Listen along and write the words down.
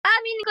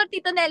ako,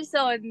 Tito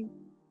Nelson,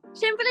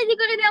 syempre hindi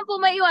ko rin naman po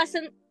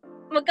maiwasan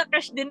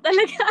magka-crush din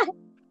talaga.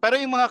 Pero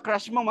yung mga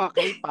crush mo, mga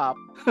K-pop.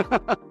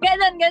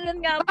 Ganon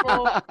nga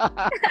po.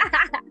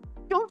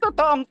 Yung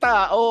totoong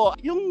tao,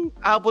 yung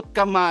abot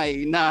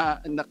kamay na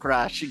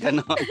crush,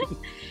 ganon.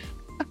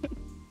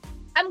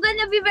 I'm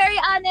gonna be very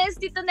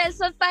honest, Tito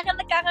Nelson, parang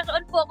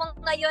nagkakaroon po ako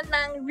ngayon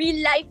ng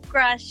real-life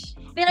crush.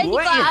 Pero hindi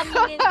ko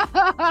aaminin.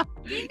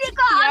 Hindi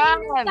ko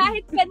aaminin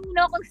kahit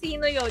kanino kung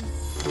sino yun.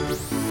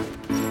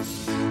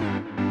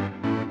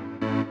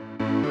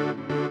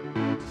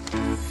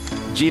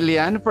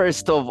 Jillian,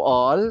 first of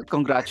all,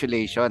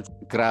 congratulations.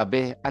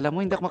 Grabe, alam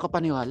mo, hindi ako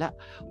makapaniwala.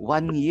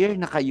 1 year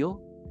na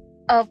kayo.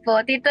 Opo,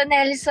 Tito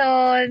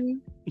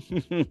Nelson.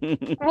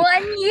 1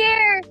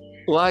 year!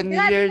 1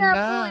 year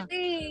na. Po,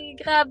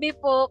 grabe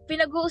po.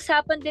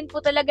 Pinag-uusapan din po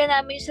talaga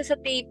namin siya sa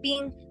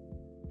taping.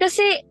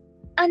 Kasi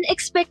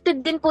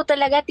unexpected din po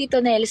talaga,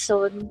 Tito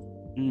Nelson.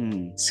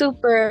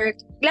 Super.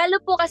 Lalo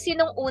po kasi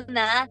nung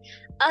una,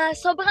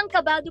 sobrang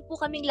kabado po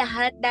kaming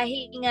lahat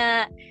dahil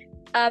nga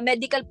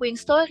medical po yung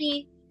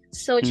story.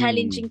 So,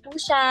 challenging po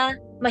siya.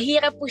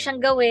 Mahirap po siyang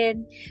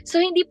gawin.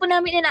 So, hindi po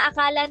namin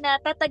inaakala na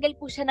tatagal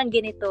po siya ng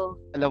ganito.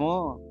 Alam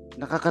mo,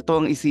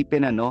 nakakatuwang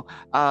isipin,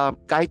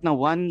 kahit na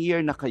 1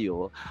 year na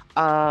kayo,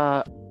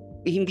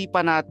 hindi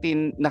pa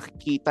natin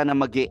nakikita na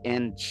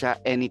mag-e-end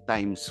siya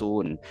anytime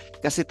soon.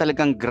 Kasi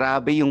talagang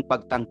grabe yung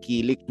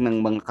pagtangkilik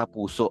ng mga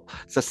kapuso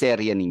sa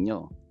serya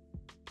ninyo.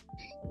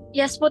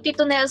 Yes po,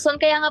 Tito Nelson.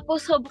 Kaya nga po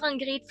sobrang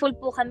grateful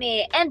po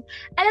kami. And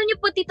alam niyo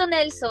po, Tito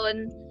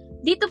Nelson,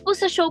 dito po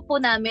sa show po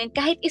namin,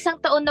 kahit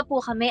 1 taon na po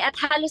kami at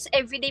halos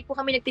everyday po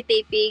kami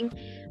nagtitaping,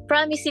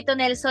 promise, Tito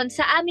Nelson,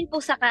 sa amin po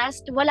sa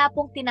cast, wala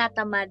pong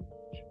tinatamad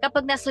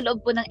kapag nasa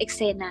loob po ng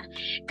eksena.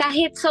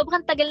 Kahit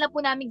sobrang tagal na po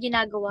namin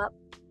ginagawa,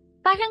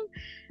 parang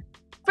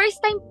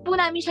first time po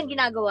namin siyang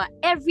ginagawa,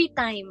 every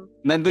time.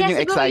 Nandun kaya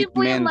yung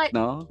excitement,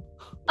 no?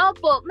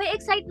 Opo, may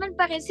excitement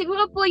pa rin.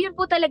 Siguro po yun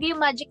po talaga yung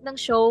magic ng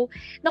show,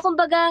 na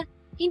kumbaga,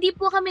 hindi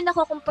po kami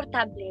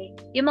nakokomportable.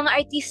 Yung mga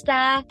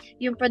artista,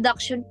 yung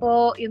production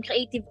po, yung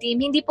creative team,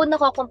 hindi po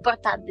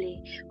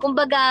nakokomportable.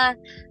 Kumbaga,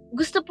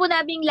 gusto po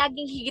namin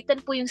laging higitan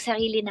po yung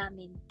sarili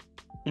namin.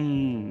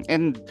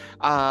 And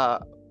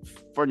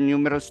for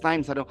numerous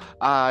times,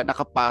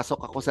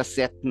 nakapasok ako sa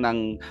set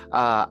ng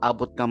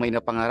Abot Kamay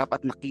na Pangarap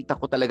at nakita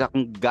ko talaga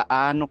kung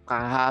gaano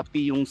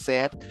ka-happy yung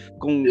set,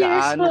 kung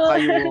gaano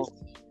kayo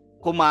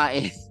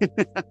kumain.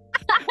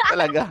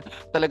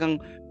 Talagang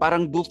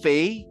parang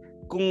buffet.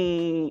 Kung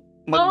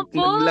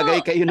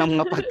maglagay kayo ng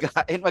mga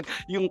pagkain,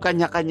 yung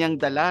kanya-kanyang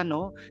dala,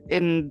 no?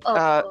 And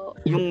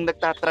yung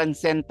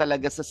nagtatranscend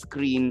talaga sa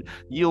screen,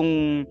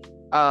 yung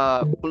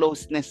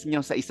closeness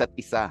nyo sa isa't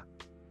isa.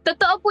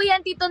 Totoo po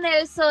yan, Tito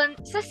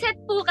Nelson. Sa set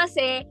po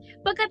kasi,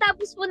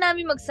 pagkatapos po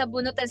namin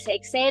magsabunutan sa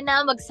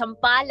eksena,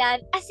 magsampalan,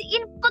 as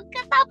in,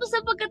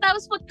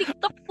 pagkatapos po,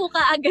 TikTok po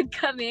kaagad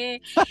kami.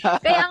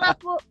 Kaya nga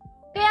po,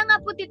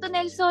 Tito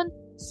Nelson,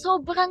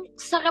 sobrang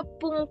sarap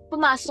pong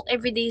pumasok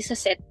everyday sa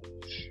set.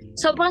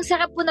 Sobrang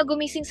sarap po na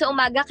gumising sa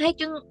umaga kahit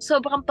yung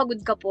sobrang pagod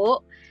ka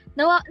po.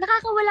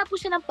 Nakakawala po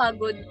siya ng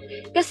pagod.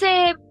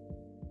 Kasi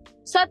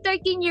sa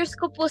 13 years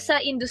ko po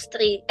sa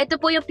industry, ito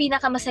po yung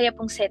pinakamasaya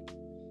pong set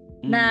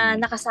na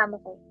nakasama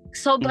ko.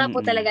 Sobra po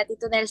talaga,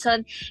 Tito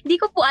Nelson. Hindi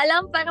ko po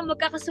alam, parang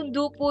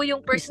magkakasundo po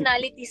yung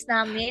personalities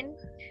namin.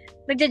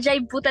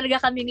 Nagja-jive po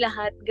talaga kaming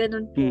lahat.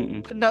 Ganun po.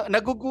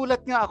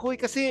 Nagugulat nga ako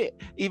kasi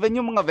even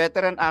yung mga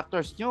veteran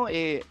actors nyo,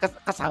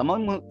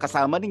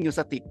 kasama ninyo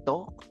sa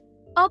TikTok.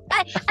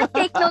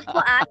 Take note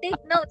po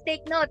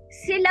take note.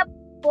 Sila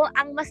po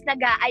ang mas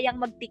nag-aayang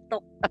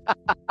mag-TikTok.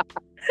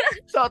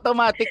 So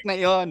automatic na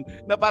yon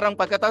na parang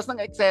pagkatapos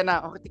ng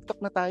eksena, okay,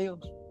 TikTok na tayo.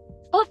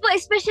 Opo,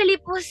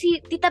 especially po si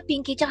Tita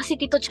Pinky tsaka si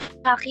Tito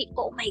Chucky.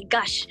 Oh my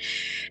gosh.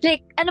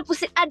 Like,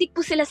 addict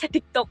po sila sa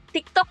TikTok.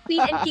 TikTok Queen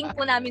and King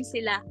po namin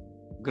sila.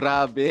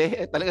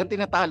 Grabe, talagang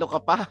tinatalo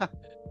ka pa.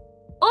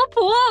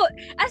 Opo,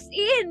 as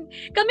in,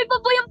 kami pa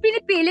po yung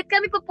pinipilit,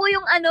 kami pa po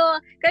yung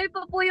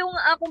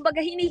kumbaga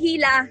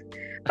hinihila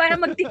para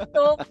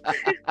mag-TikTok.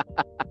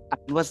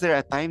 Was there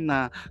a time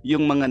na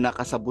yung mga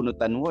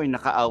nakasabunutan mo or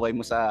nakaaway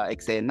mo sa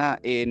eksena,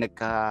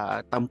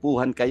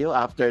 nagkatampuhan kayo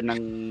after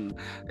ng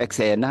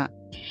eksena?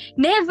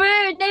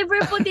 Never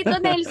po, Tito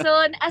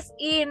Nelson, as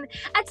in.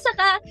 At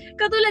saka,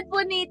 katulad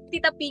po ni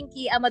Tita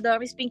Pinky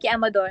Amador, Miss Pinky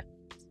Amador,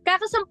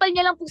 kakasampal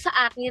niya lang po sa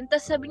akin,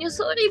 tapos sabi niya,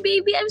 sorry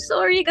baby, I'm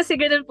sorry, kasi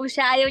ganun po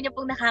siya, ayaw niya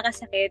pong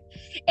nakakasakit.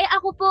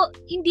 Ako po,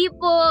 hindi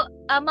po,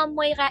 Ma'am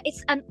Moira,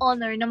 it's an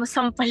honor na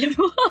masampal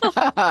mo.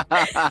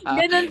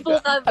 Ganun po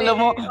kami. Alam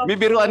mo,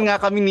 bibiruan nga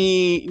kami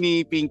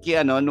ni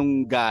Pinky,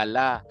 nung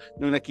gala,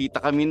 nung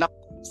nakita kami,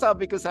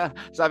 sabi ko sa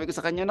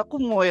kanya, naku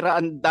Moira,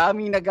 ang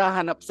daming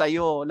naghahanap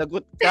sa'yo,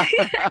 lagot ka.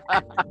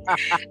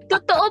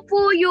 Totoo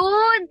po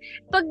yun.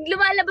 Pag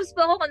lumalabas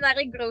po ako,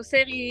 kunwari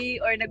grocery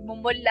or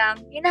nagmumol lang,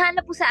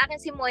 hinahanap po sa akin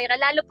si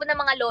Moira, lalo po ng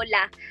mga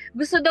lola.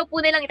 Gusto daw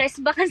po nilang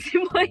restbackan si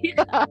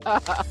Moira.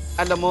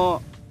 Alam mo,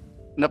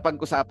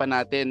 napag-usapan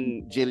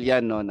natin,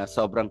 Jillian, na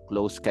sobrang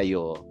close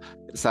kayo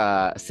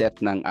sa set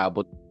ng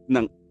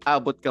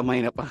Abot Kamay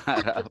na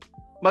Pangarap.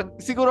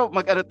 siguro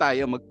mag-ano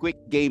tayo, mag-quick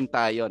game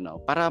tayo,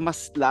 no? Para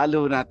mas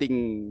lalo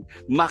nating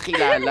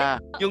makilala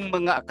yung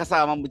mga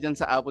kasama mo dyan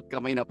sa abot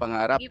kamay na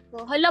pangarap. Sige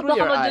po. Hala, Through baka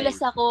your madulas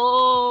eyes. ako.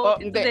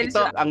 Hindi.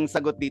 Ito, ang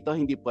sagot dito,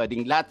 hindi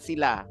pwedeng lahat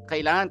sila.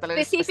 Kailangan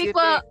talaga Specific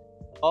po.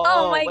 Oo,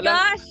 Oh my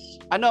gosh!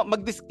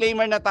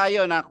 Mag-disclaimer na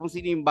tayo na kung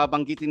sino yung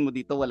babanggitin mo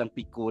dito, walang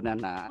pikunan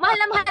na. Mahal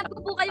na mahal ko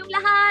po kayong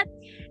lahat.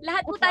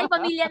 Lahat po tayo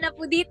pamilya na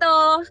po dito.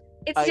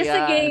 It's just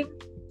a game.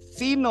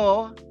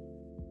 Sino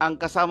ang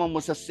kasama mo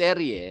sa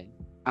serye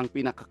ang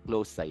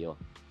pinaka-close sa'yo?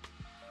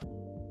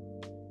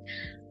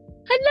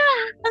 Hala,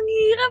 ang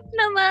hirap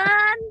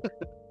naman.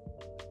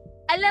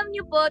 Alam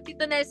niyo po,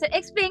 Tito Nelson,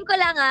 explain ko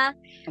lang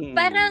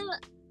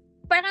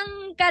parang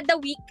kada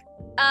week,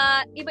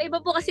 iba-iba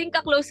po kasi yung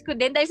ka-close ko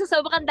din dahil sa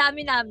sobrang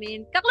dami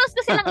namin. Ka-close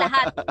ko silang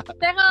lahat.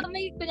 Pero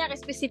may kunyari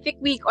specific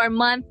week or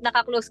month na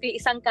ka-close ko yung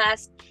isang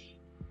cast.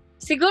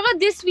 Siguro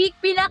this week,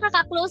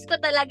 pinaka-ka-close ko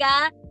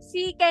talaga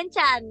si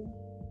Ken-chan.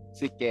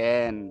 Si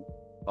Ken.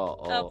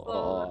 Oo. Opo.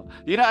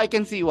 You know, I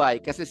can see why.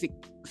 Kasi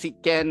si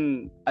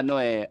Ken,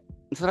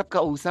 masarap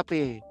kausap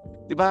eh.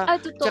 Diba?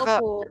 Totoo Tsaka,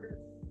 po.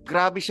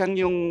 grabe siyang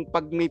yung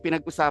pag may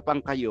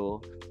pinag-usapan kayo,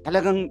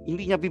 talagang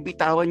hindi niya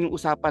bibitawan yung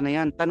usapan na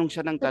yan. Tanong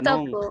siya ng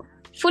tanong. Totoo po.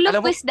 Full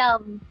of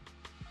wisdom.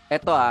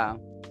 Eto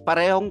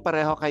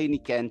parehong-pareho kayo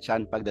ni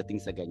Ken-chan pagdating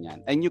sa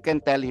ganyan. And you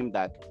can tell him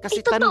that.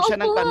 Kasi tanong siya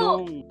ng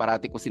tanong.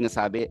 Parati ko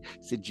sinasabi,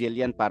 si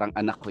Jillian parang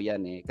anak ko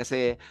yan eh.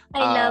 Kasi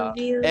I love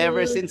you.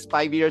 Ever since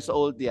 5 years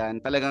old yan,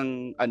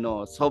 talagang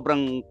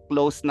sobrang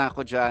close na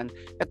ako dyan.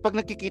 At pag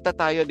nakikita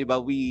tayo, di ba,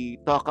 we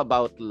talk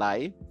about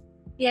life.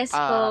 Yes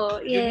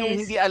po. Yun yung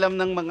hindi alam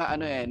ng mga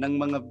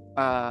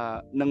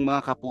ng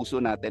mga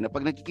kapuso natin. Na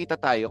pag nakikita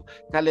tayo,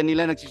 kala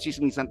nila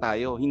nagsisismisan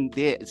tayo.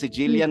 Hindi. Si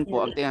Jillian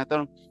po ang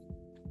tinatanong,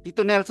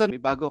 Tito Nelson, may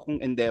bago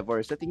akong endeavor.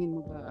 Sa tingin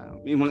mo ba?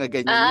 May mga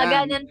ganyan yan.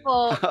 Ganyan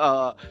po.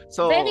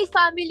 So, very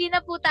family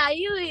na po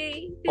tayo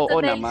eh. Tito oo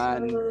Nelson. naman.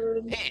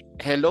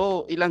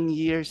 Hello, ilang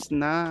years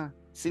na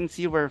since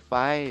you were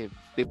 5,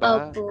 di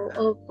ba?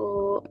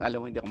 Opo.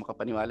 Alam mo, hindi ako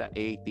makapaniwala.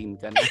 18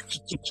 ka na.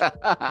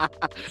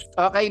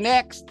 Okay,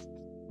 next.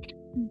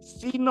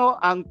 Sino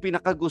ang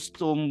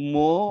pinakagusto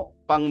mo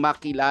pang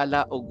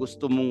makilala o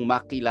gusto mong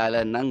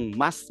makilala ng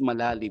mas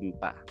malalim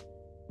pa?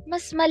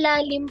 Mas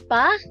malalim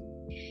pa?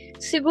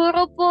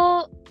 Siguro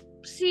po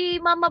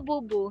si Mama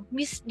Bubu,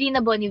 Miss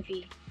Dina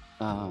Bonnevie.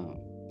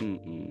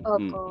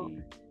 Opo.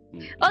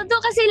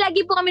 Although kasi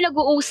lagi po kami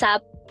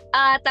nag-uusap,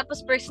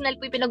 tapos personal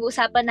po yung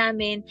pinag-uusapan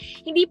namin,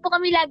 hindi po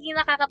kami lagi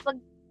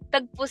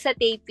nakakapagtagpo sa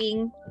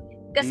taping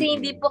kasi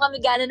hindi po kami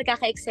gano'n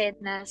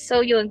nakaka-eksena.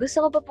 So yun,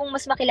 gusto ko pa pong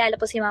mas makilala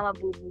po si Mama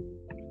Bubu.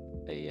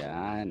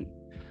 Ayan.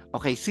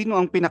 Okay, sino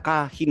ang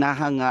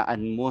pinaka-hinahangaan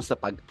mo sa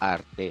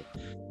pag-arte?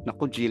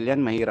 Naku,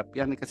 Jillian, mahirap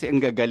yan kasi ang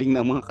gagaling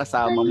ng mga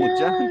kasama mo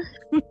dyan.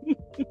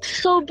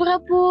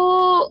 Sobra po.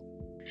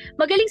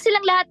 Magaling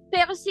silang lahat,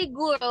 pero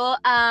siguro,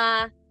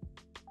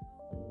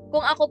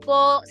 kung ako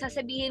po,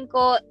 sasabihin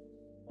ko,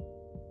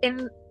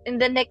 in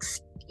the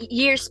next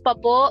years pa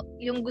po,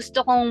 yung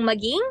gusto kong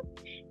maging,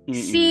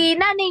 si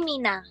Nanay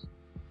Mina.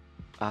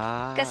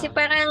 Kasi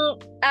parang,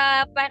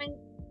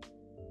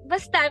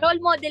 basta, role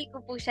model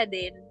ko po siya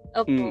din.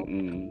 Opo.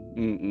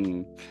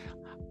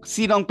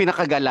 Sino ang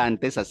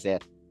pinakagalante sa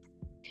set?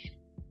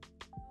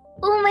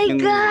 Oh my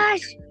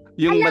gosh!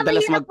 Yung Alam,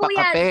 madalas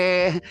magpakape,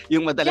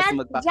 yung madalas Diyan-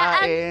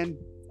 magpakain.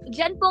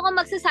 Diyan po ako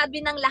magsasabi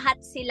ng lahat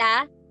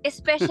sila.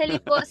 Especially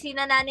po si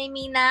Nanay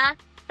Mina,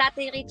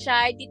 Tatay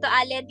Richard, Tito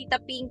Allen,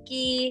 Tita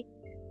Pinky,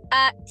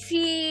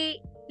 si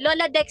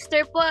Lola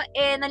Dexter po,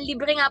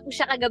 nanlibre nga po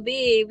siya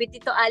kagabi with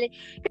Tito Allen.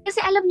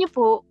 Kasi alam niyo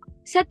po,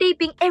 sa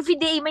taping,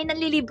 everyday may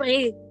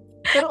nanlilibre.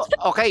 Pero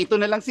okay, ito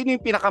na lang. Sino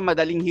yung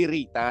pinakamadaling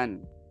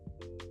hiritan?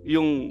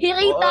 Yung,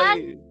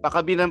 Hiritan?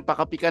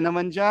 pakapi ka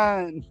naman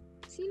dyan.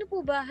 Sino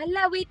po ba?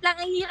 Hala, wait lang,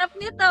 ang hirap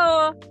nito.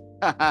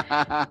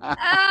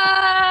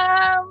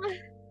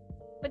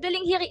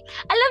 Madaling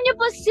Alam niyo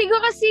po,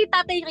 siguro si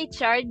Tatay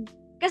Richard.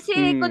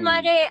 Kasi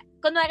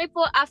kunwari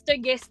po after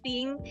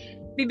guesting,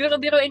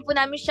 bibiro-biroin po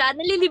namin siya.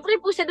 Nalilibre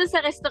po siya doon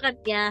sa restaurant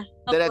niya.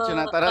 Diretso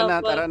na,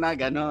 tara na,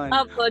 ganon.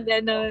 Opo,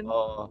 ganon.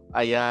 Oo,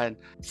 ayan.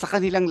 Sa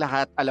kanilang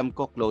lahat, alam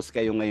ko close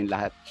kayo ngayon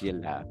lahat,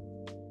 Jill, ha?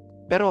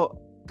 Pero,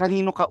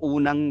 kanino ka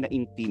unang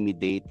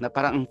na-intimidate na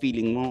parang ang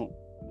feeling mo,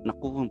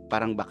 naku,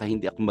 parang baka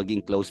hindi ako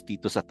maging close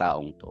dito sa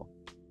taong to?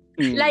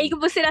 Lagi ko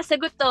po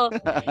sinasagot to.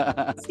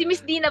 Si Miss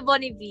Dina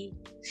Bonnevie,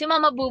 si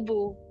Mama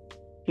Bubu.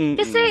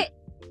 Kasi,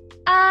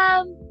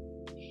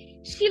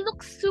 she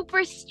looks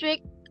super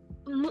strict.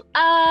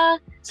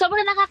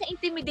 Sobrang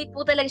nakaka-intimidate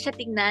po talaga siya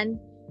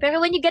tingnan. Pero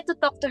when you get to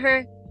talk to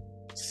her,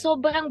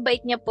 sobrang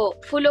bait niya po.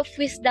 Full of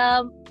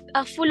wisdom,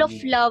 full of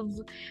love.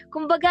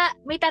 Kumbaga,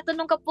 may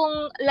tatanong ka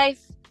pong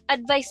life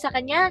advice sa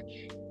kanya,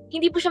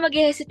 hindi po siya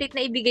mag-hesitate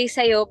na ibigay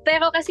sa'yo.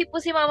 Pero kasi po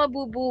si Mama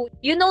Bubu,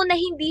 you know na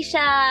hindi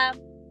siya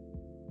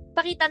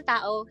pakitang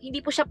tao.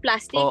 Hindi po siya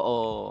plastic.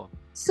 Oo.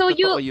 So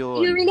you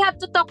really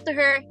have to talk to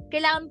her.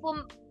 Kailangan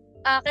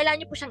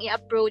niyo po siyang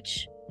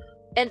i-approach.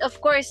 And of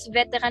course,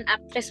 veteran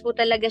actress po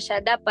talaga siya.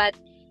 Dapat,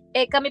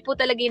 kami po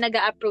talaga yung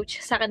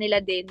nag-a-approach sa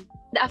kanila din.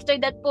 After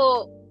that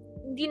po,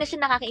 hindi na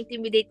siya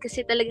nakaka-intimidate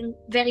kasi talagang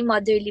very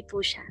motherly po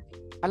siya.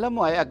 Alam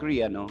mo, I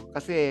agree, ano?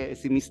 Kasi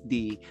si Miss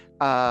D,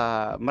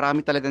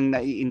 marami talagang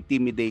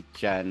nai-intimidate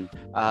yan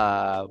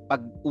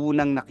pag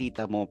unang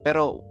nakita mo.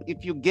 Pero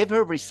if you give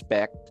her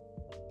respect,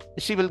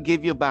 she will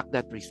give you back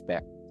that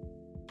respect.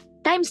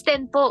 Times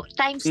 10 po.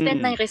 Times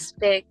 10 ng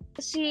respect.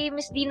 Si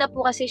Miss Dina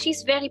po kasi,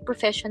 she's very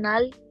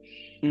professional.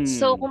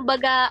 So,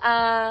 kumbaga,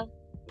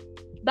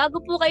 bago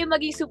po kayo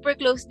maging super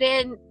close,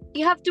 then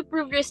you have to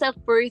prove yourself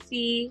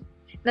worthy,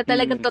 na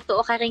talagang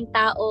totoo ka ring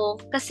tao.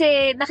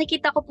 Kasi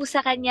nakikita ko po sa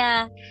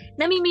kanya,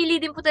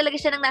 namimili din po talaga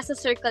siya ng nasa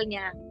circle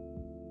niya.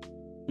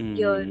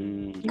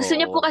 Yun. Gusto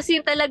niya po kasi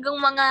yung talagang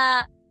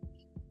mga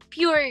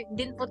pure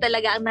din po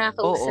talaga ang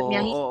nakakausap niya.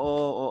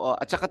 Oo.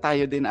 At saka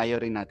tayo din, ayaw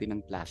rin natin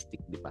ng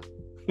plastic, di ba?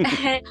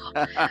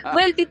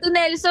 Well, Tito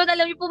Nelson,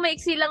 alam niyo po,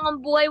 maiksi lang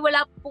ang buhay.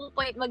 Wala pong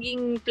point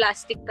maging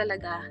plastic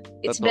talaga.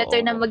 It's better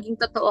na maging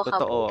totoo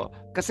ka po.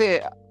 Kasi,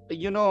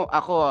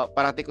 ako,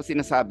 parati ko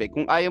sinasabi,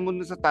 kung ayaw mo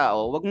sa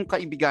tao, wag mong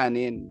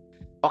kaibiganin.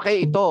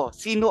 Okay, ito,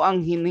 sino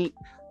ang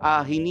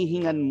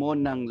hinihingan mo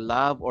ng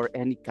love or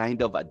any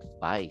kind of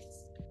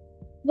advice?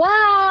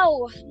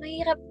 Wow!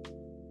 Mahirap.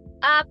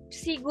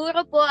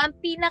 Siguro po, ang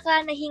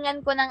pinaka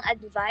nahingan ko ng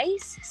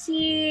advice,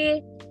 si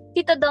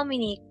Tito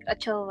Dominic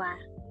Ochoa.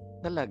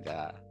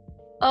 Talaga?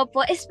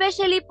 Opo,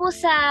 especially po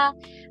sa,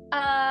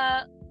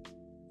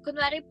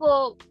 kunwari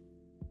po,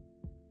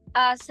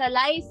 sa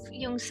life,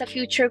 yung sa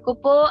future ko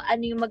po,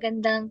 ano yung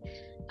magandang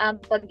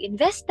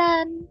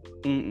pag-investan,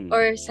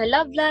 or sa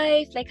love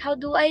life, like how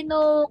do I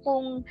know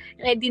kung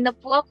ready na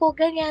po ako,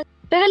 ganyan.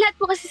 Pero lahat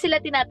po kasi sila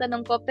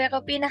tinatanong ko,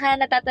 pero pinaka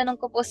natatanong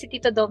ko po si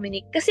Tito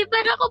Dominic. Kasi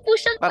para ko po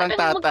siyang parang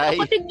tatay.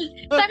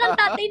 Parang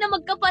tatay na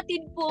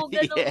magkapatid po,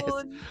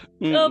 ganoon.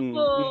 Yes.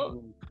 Opo.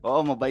 Oo,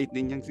 mabait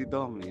din yang si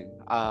Dom.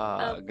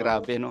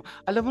 Grabe, no?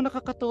 Alam mo,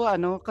 nakakatuwa,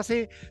 no?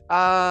 Kasi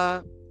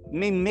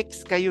may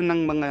mix kayo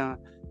ng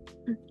mga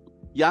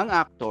young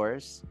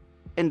actors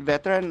and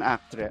veteran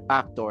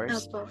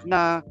actors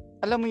na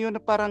alam mo yun na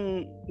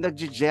parang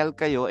nag-gel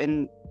kayo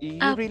and you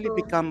really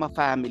become a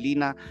family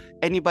na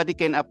anybody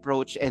can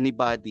approach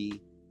anybody.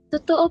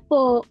 Totoo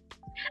po.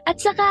 At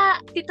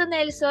saka, Tito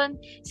Nelson,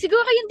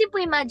 siguro yun din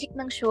po yung magic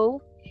ng show.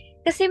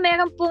 Kasi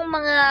meron pong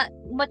mga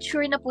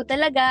mature na po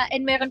talaga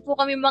and meron po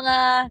kami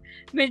mga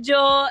medyo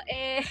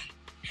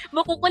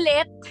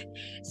makukulit.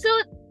 So,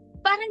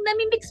 parang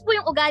namimix po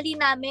yung ugali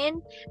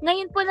namin.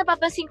 Ngayon po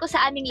napapansin ko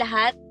sa aming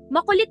lahat.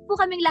 Makulit po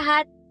kaming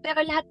lahat,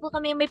 pero lahat po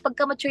kami may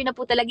pagka-mature na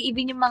po talaga,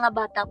 even yung mga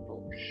bata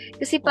po.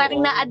 Kasi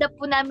parang na-adapt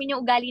po namin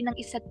yung ugali ng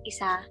isa't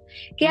isa.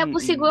 Kaya po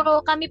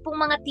siguro kami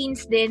pong mga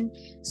teens din,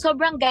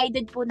 sobrang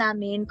guided po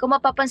namin. Kung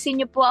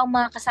mapapansin niyo po ang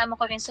mga kasama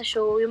ko rin sa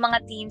show, yung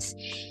mga teens,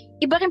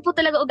 iba rin po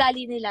talaga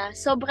ugali nila.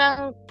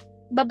 Sobrang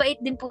babait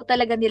din po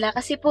talaga nila.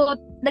 Kasi po,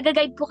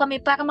 nag-guide po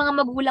kami para mga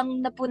magulang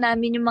na po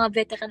namin, yung mga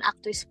veteran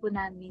actors po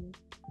namin.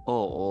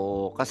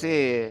 Oo,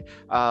 kasi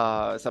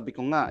sabi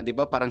ko nga, 'di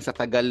ba, parang sa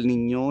tagal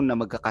ninyo na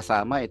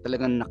magkakasama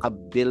talagang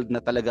naka-build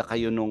na talaga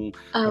kayo nung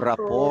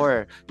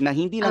rapport na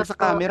hindi lang sa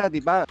camera,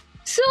 'di ba?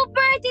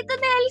 Super, Tito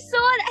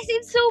Nelson! As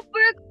in,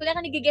 super! Wala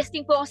ka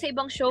nag-guesting po ako sa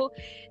ibang show.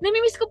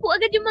 Namimiss ko po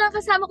agad yung mga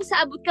kasama ko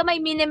sa abot kamay.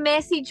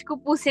 Mini-message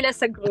ko po sila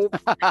sa group.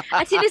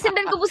 At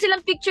sinisendan ko po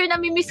silang picture.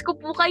 Namimiss ko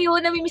po kayo.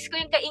 Namimiss ko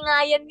yung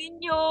kaingayan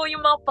ninyo.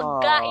 Yung mga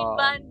pagkain,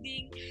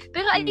 banding.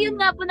 Pero ayun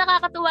nga po,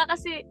 nakakatuwa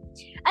kasi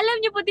alam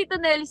niyo po, Tito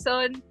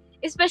Nelson,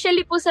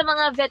 especially po sa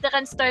mga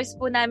veteran stars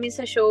po namin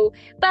sa show,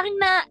 parang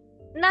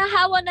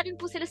nahawa na rin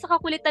po sila sa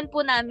kakulitan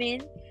po namin.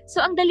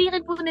 So, ang dali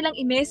rin po nilang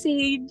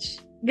i-message.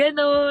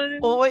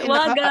 Ganon.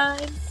 Tawagan.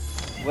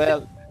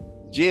 Well,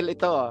 Jill,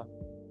 ito.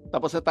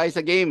 Tapos na tayo sa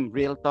game.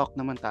 Real talk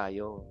naman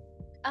tayo.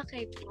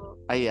 Okay po.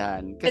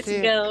 Ayan. Kasi,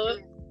 let's go.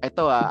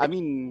 Ito I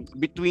mean,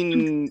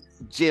 between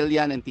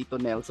Jillian and Tito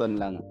Nelson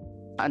lang.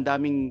 Ang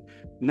daming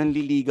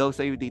nanliligaw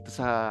sa'yo dito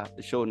sa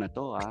show na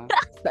to,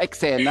 sa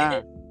eksena.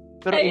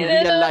 Pero in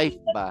real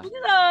life ba?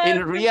 In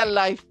real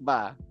life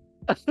ba?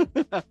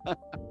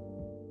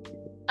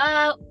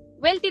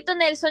 Well, Tito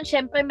Nelson,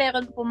 syempre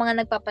meron po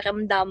mga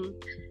nagpaparamdam.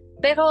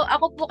 Pero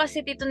ako po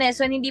kasi, Tito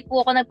Nelson, hindi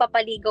po ako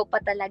nagpapaligaw pa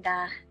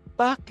talaga.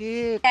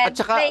 Bakit? At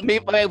saka,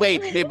 may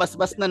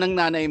basbas na ng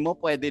nanay mo,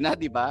 pwede na,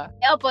 di ba?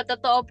 Opo,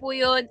 totoo po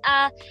yun.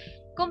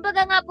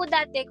 Kumbaga nga po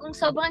dati, kung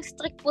sobrang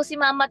strict po si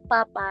mama at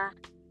papa,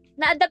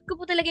 na-adapt ko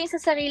po talaga yung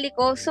sa sarili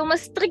ko. So,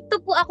 mas stricto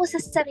po ako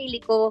sa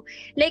sarili ko.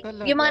 Like,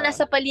 talaga? Yung mga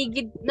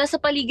nasa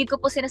paligid ko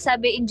po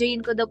sinasabi,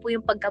 enjoyin ko daw po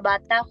yung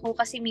pagkabata ko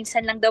kasi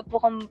minsan lang daw po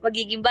akong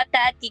magiging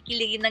bata at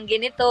kikiligin ng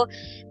ganito.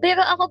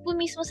 Pero ako po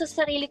mismo sa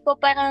sarili ko,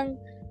 parang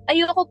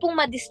ayoko pong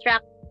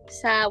ma-distract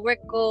sa work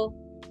ko,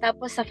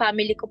 tapos sa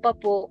family ko pa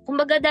po.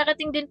 Kumbaga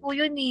darating din po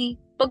yun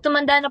Pag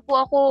tumanda na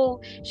po ako,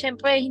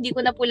 syempre hindi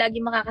ko na po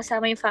lagi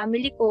makakasama yung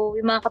family ko.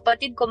 Yung mga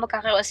kapatid ko,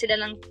 magkakaroon sila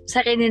ng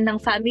sarili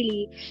ng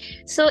family.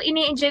 So,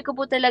 ini-enjoy ko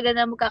po talaga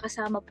na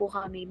magkakasama po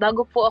kami.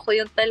 Bago po ako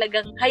yung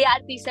talagang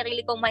hayaan ko yung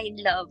sarili kong ma-in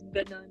love.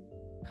 Ganon.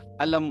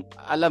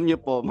 Alam niyo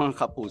po, mga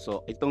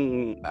kapuso,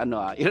 itong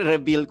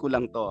i-reveal ko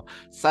lang to.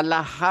 Sa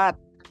lahat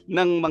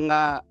ng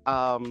mga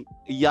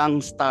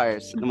young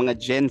stars, ng mga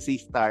Gen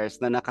Z stars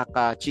na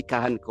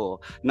nakakachikahan ko,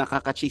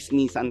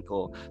 nakakachismisan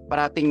ko.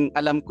 Parating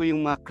alam ko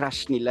yung mga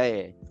crush nila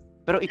eh.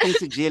 Pero itong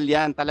si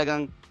Jillian,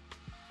 talagang,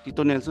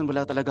 Tito Nelson,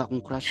 wala talaga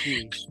akong crush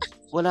eh.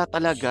 Wala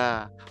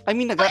talaga. I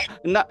mean,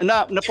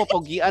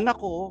 napopogian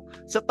ako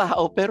sa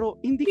tao, pero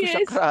hindi ko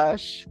siya Yes.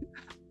 crush.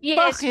 Yes,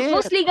 Bakit?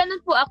 mostly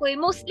ganun po ako eh.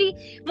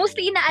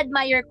 Mostly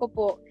ina-admire ko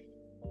po.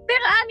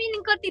 Pero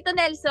aminin ko, Tito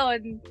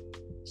Nelson,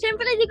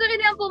 syempre hindi ko rin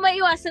naman po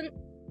maiwasan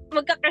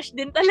magka-crush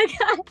din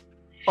talaga.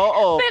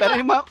 Oo,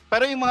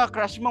 pero yung mga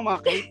crush mo,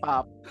 mga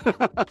K-pop.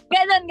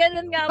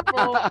 Ganun nga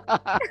po.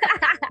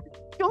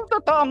 Yung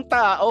totoong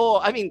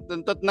tao, I mean,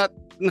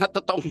 na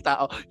totoong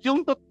tao,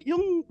 yung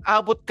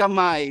abot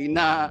kamay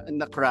na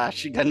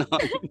crush, ganon.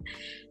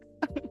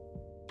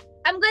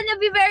 I'm gonna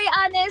be very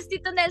honest,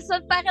 Tito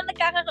Nelson, parang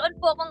nagkakaroon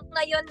po ako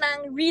ngayon ng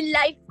real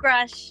life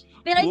crush.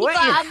 Pero hindi ko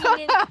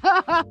aaminin.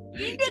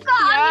 Hindi ko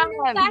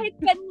aaminin kahit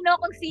kanino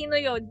kung sino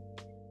yun.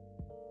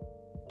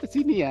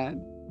 Sino yan?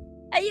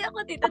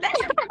 Ayoko, Tito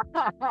Nelson.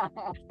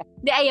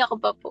 Hindi, ayoko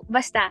pa po.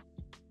 Basta.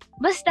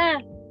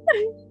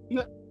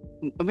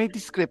 May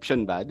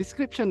description ba?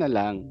 Description na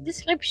lang.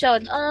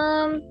 Description.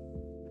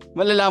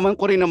 Malalaman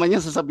ko rin naman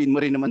yan, sasabihin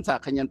mo rin naman sa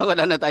akin yan.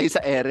 Wala na tayo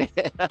sa ere.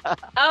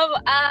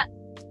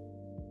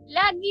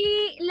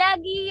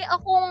 Lagi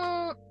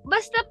akong,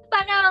 basta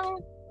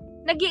parang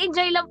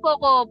nag-i-enjoy lang po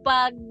ako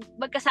pag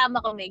magkasama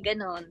kami,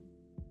 ganon.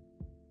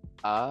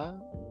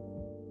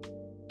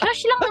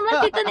 Crush lang naman,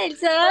 Tito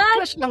Nelson.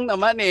 Crush lang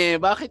naman eh.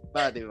 Bakit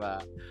ba, di ba?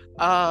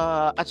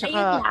 At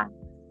saka,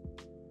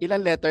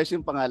 ilang letters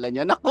yung pangalan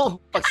niya? Naku,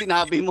 pag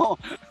sinabi mo.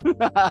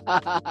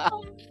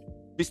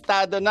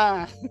 Bistado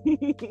na.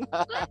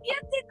 Good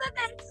yan, Tito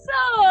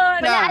Nelson.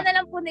 Hulaan na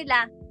lang po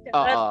nila.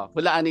 Oo,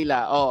 hulaan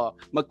nila.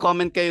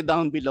 Mag-comment kayo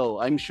down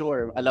below. I'm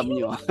sure, alam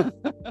nyo.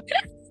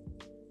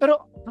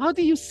 Pero, how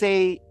do you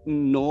say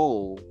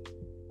no?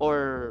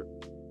 Or,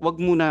 wag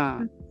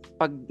muna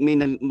pag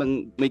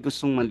may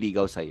gustong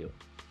manligaw sa'yo?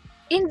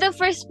 In the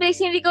first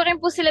place, hindi ko rin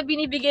po sila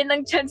binibigyan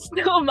ng chance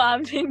na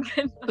umamin.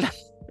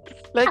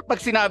 Like, pag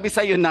sinabi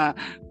sa'yo na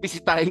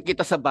bisitahin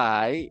kita sa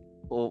bahay,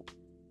 o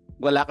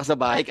wala ka sa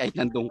bahay kahit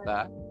nandun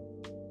ka?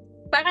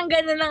 Parang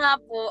gano'n na nga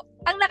po.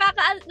 Ang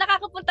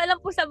nakakapunta lang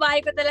po sa bahay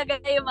ko talaga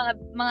yung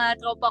mga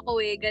tropa ko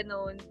eh,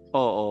 gano'n.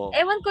 Oo.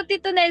 Ewan ko,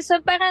 Tito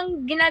Nelson,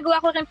 parang ginagawa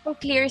ko rin pong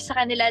clear sa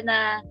kanila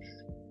na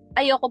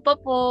ayoko pa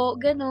po,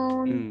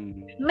 gano'n.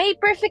 May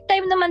perfect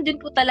time naman din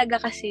po talaga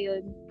kasi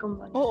yun.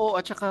 Kumbaga. Oo,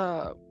 at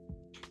saka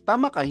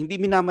tama ka, hindi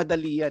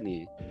minamadali yan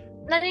eh.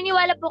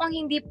 Naniniwala po kung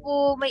hindi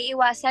po may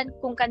iwasan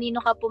kung kanino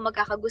ka po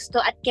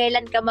magkakagusto at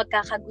kailan ka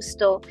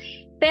magkakagusto.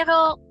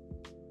 Pero,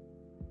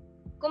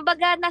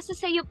 kumbaga, nasa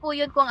sayo po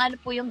yun kung ano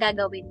po yung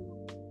gagawin mo.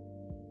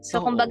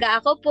 So, kumbaga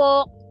ako po,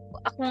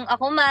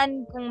 ako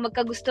man, kung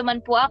magkagusto man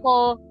po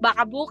ako,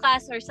 baka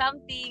bukas or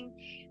something.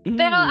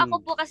 Pero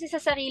ako po kasi sa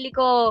sarili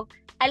ko,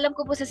 alam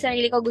ko po sa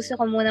sarili ko, gusto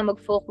ko muna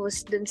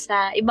mag-focus dun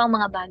sa ibang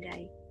mga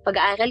bagay.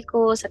 Pag-aaral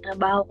ko, sa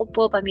trabaho ko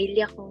po,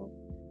 pamilya ko.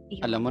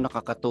 Yun. Alam mo,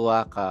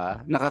 nakakatuwa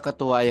ka.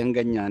 Nakakatuwa yung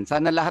ganyan.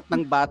 Sana lahat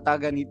ng bata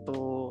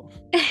ganito.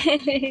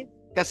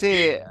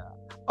 Kasi,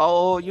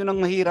 yun ang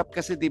mahirap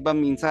kasi 'di ba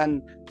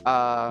minsan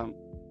ang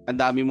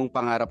dami mong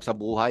pangarap sa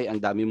buhay, ang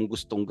dami mong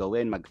gustong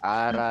gawin,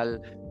 mag-aral,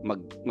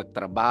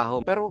 magtrabaho.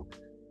 Pero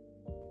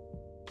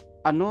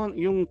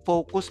yung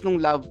focus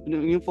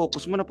yung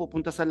focus mo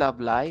napupunta sa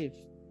love life.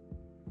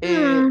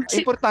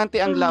 Importante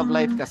ang love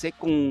life kasi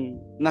kung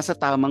nasa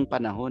tamang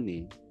panahon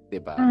eh, 'di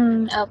ba?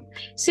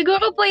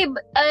 Siguro po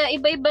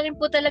iba-iba rin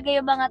po talaga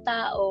yung mga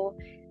tao.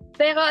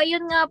 Pero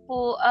ayun nga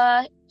po,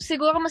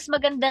 siguro mas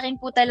maganda rin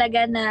po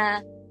talaga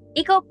na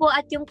ikaw po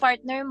at yung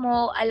partner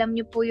mo, alam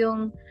niyo po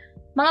yung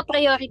mga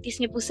priorities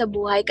niyo po sa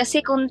buhay.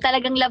 Kasi kung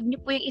talagang love niyo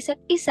po yung isa't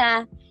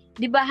isa,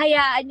 di ba,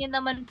 hayaan niyo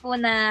naman po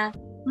na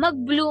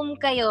mag-bloom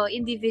kayo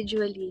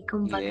individually,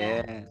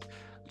 kumbaga. Yes.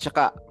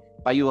 Tsaka,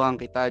 payuhan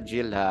kita,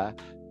 Jill, ha?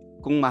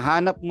 Kung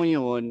mahanap mo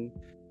yun,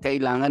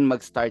 kailangan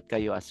mag-start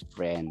kayo as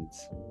friends.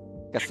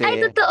 Kasi,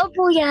 ay, totoo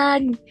po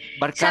yan.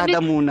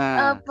 Barkada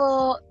muna.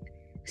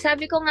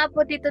 Sabi ko nga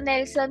po, Tito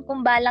Nelson,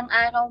 kung balang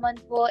araw man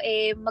po,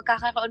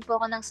 magkakaroon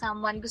po ako ng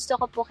someone, gusto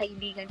ko po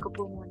kaibigan ko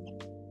po muna.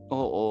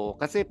 Oo,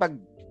 kasi pag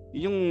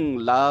yung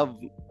love,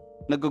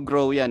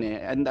 nag-grow yan eh.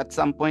 And at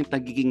some point,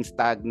 nagiging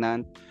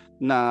stagnant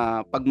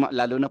na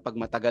lalo na pag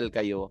matagal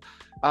kayo,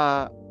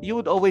 you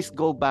would always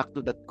go back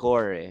to that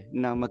core eh,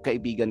 na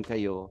magkaibigan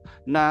kayo.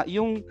 Na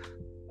you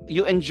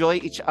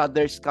enjoy each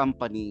other's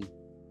company.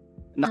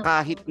 Na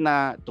kahit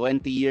na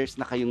 20 years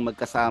na kayong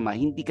magkasama,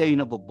 hindi kayo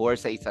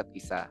nabobore sa isa't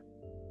isa.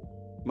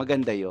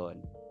 Maganda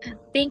yon.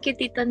 Thank you,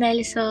 Tito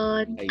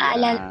Nelson.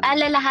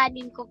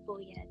 Alalahanin ko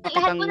po yan.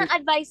 Lahat po ng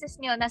advices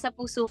niyo nasa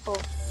puso ko.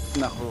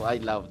 Naku, I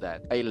love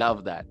that.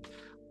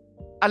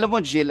 Alam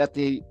mo, Jill, at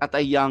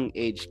a young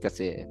age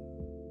kasi,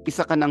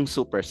 isa ka ng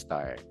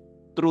superstar.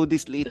 Through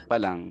this late pa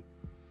lang,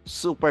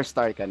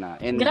 superstar ka na.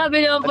 And,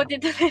 grabe naman po,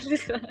 Tito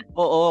Nelson.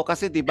 Oo,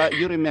 kasi 'di ba,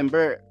 you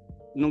remember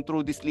nung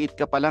through this liit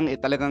ka pa lang,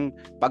 talagang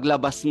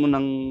paglabas mo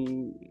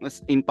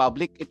in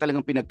public,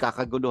 talagang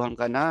pinagkakaguluhan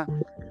ka na.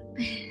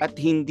 At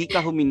hindi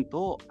ka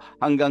huminto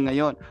hanggang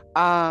ngayon.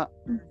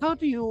 How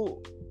do you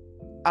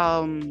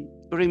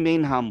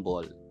remain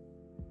humble?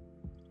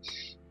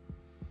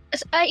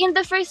 In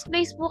the first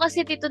place po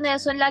kasi, Tito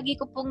Nelson, lagi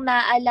ko pong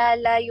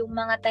naaalala yung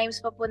mga times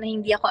pa po na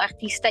hindi ako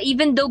artista.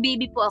 Even though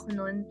baby po ako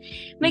noon.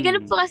 May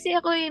ganun po kasi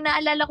ako,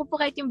 naalala ko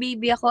po kahit yung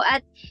baby ako.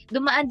 At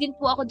dumaan din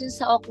po ako dun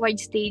sa awkward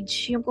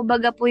stage. Yung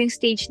kumbaga po yung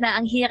stage na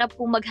ang hirap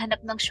po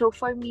maghanap ng show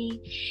for me.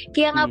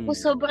 Kaya nga po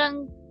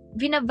sobrang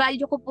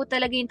binavalue ko po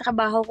talaga yung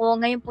trabaho ko.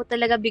 Ngayon po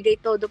talaga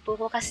bigay todo po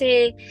ko.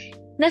 Kasi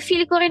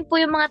na-feel ko rin po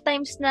yung mga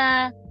times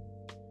na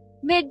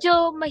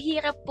medyo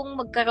mahirap pong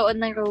magkaroon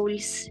ng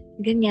roles.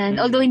 Ganyan.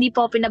 Although hindi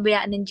po ako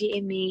pinabayaan ng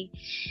GMA.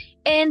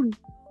 And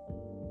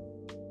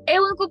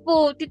ewan ko po,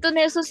 Tito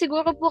Nelson,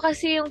 siguro po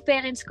kasi yung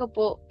parents ko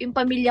po, yung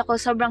pamilya ko,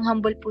 sobrang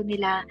humble po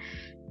nila.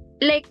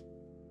 Like,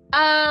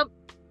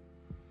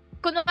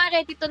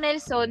 kunwari, Tito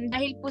Nelson,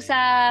 dahil po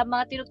sa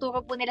mga tinuturo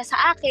po nila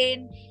sa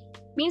akin,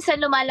 minsan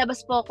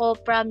lumalabas po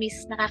ako,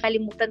 promise,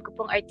 nakakalimutan ko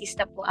pong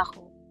artista po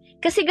ako.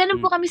 Kasi ganun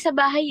po kami sa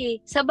bahay eh.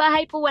 Sa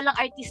bahay po walang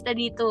artista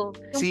dito.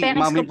 Yung si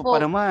mami po pa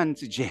naman,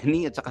 si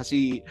Jenny at saka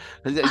si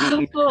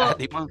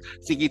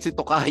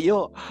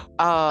Tokayo.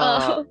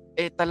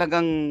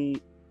 Talagang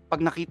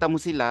pag nakita mo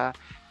sila,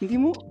 hindi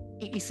mo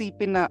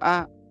iisipin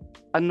na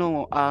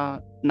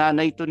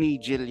nanay to ni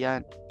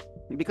Jillian.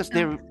 Because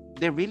they're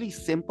really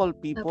simple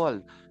people.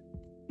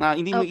 Na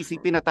hindi mo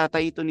isipin na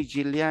tatay ito ni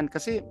Jillian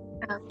kasi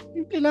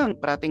simple lang,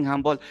 parating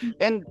humble.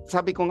 And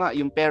sabi ko nga,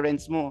 yung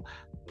parents mo,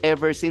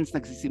 ever since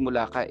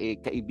nagsisimula ka,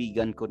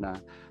 kaibigan ko na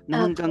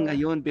hanggang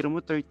ngayon, biro mo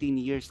 13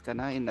 years ka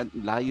na,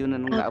 layo na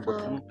nung naabot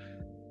mo.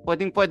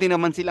 Pwede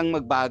naman silang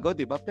magbago,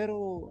 di ba?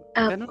 Pero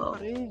ganun pa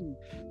rin.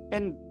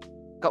 And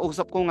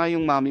kausap ko nga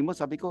yung mami mo,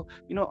 sabi ko,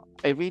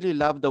 I really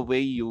love the way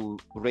you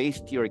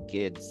raised your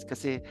kids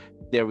kasi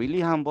they're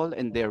really humble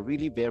and they're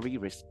really very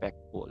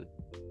respectful.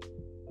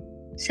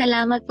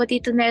 Salamat po,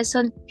 Tito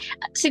Nelson.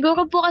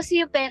 Siguro po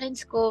kasi yung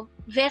parents ko,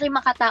 very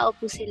makatao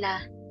po sila.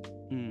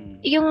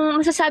 Yung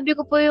masasabi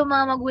ko po yung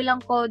mga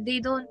magulang ko, they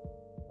don't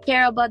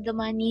care about the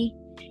money.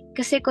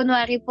 Kasi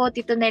kunwari po,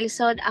 Tito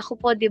Nelson, ako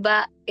po, di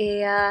ba,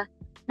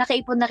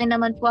 nakaipon na rin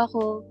naman po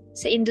ako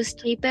sa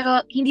industry,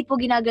 pero hindi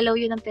po ginagalaw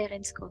yun ng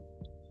parents ko.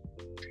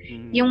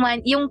 Yung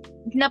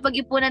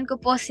napag-ipunan ko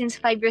po since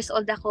 5 years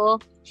old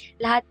ako,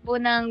 lahat po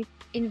ng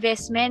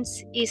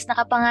investments is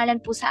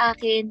nakapangalan po sa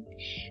akin.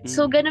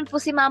 So, ganun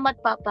po si mama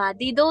at papa.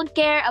 They don't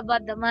care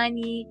about the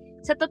money.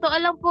 Sa totoo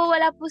lang po,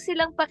 wala po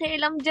silang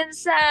pakialam dyan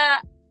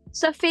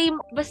sa fame.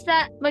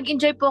 Basta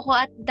mag-enjoy po ako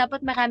at dapat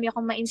marami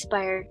akong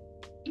ma-inspire.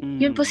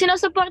 Yun po,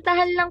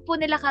 sinusuportahan lang po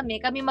nila kami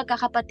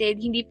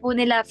magkakapatid. Hindi po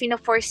nila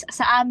fina-force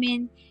sa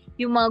amin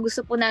yung mga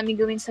gusto po namin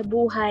gawin sa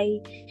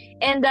buhay.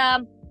 And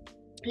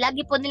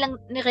lagi po nilang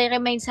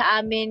nire-remind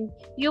sa amin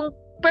yung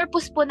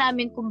purpose po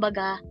namin,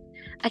 kumbaga.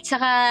 At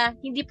saka,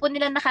 hindi po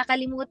nila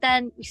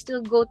nakakalimutan, we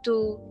still go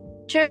to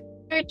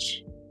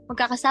church,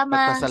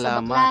 magkakasama sa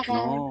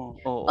baklaran. No?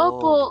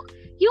 Opo.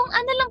 Yung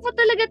lang po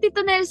talaga,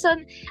 Tito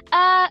Nelson,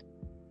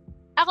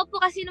 ako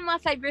po kasi nung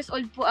mga 5 years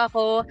old po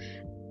ako,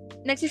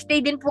 nagsistay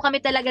din po kami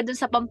talaga dun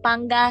sa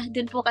Pampanga,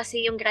 dun po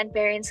kasi yung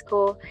grandparents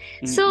ko.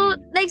 So,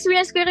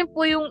 na-experience ko rin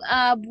po yung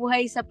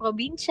buhay sa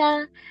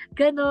probinsya,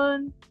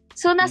 ganun.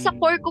 So, nasa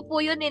core ko po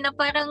yun na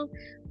parang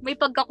may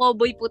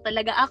pagka-cowboy po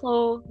talaga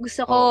ako.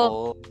 Gusto ko,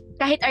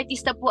 kahit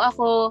artista po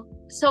ako,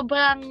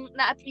 sobrang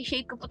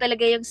na-appreciate ko po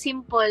talaga yung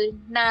simple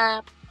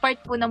na part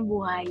po ng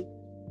buhay.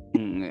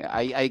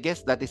 I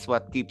guess that is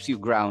what keeps you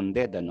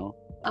grounded, ano?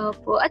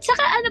 Opo. At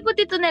saka po,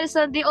 Tito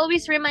Nelson, they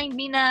always remind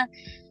me na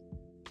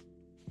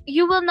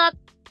you will not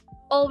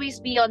always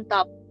be on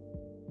top.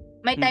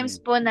 May times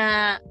po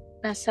na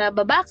nasa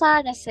baba ka,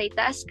 nasa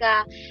itaas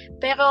ka,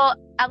 pero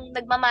ang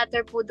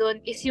nagmamatter po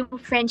doon is yung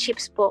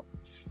friendships po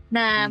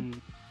na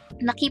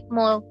na-keep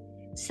mo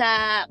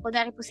sa,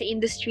 kunwari po sa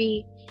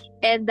industry,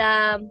 and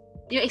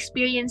yung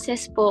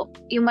experiences po,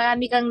 yung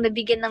marami kang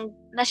nabigyan ng,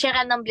 na-share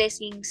ng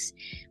blessings,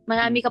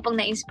 marami ka pong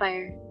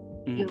na-inspire.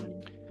 Yun.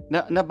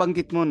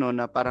 Nabanggit mo no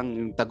na parang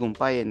yung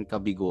tagumpay and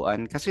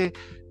kabiguan kasi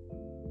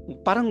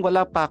parang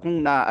wala pa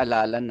akong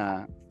naaalala na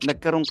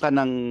nagkaroon ka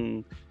ng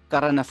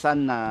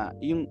karanasan na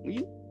yung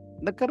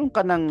nagkaroon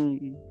ka ng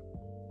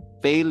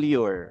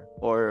failure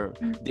or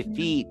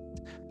defeat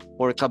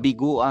or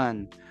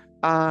kabiguan.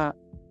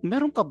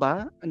 Meron ka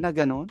ba na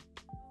gano'n?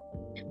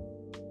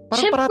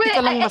 Parang Siyempre, parati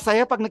ka lang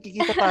masaya pag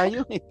nakikita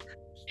tayo eh.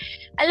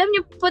 Alam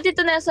niyo po,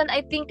 Tito Nelson,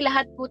 I think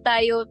lahat po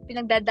tayo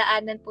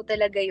pinagdadaanan po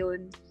talaga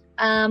yun.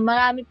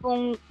 Marami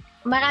pong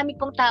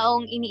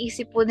taong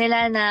iniisip po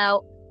nila na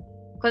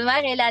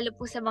kunwari, lalo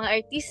po sa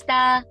mga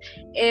artista,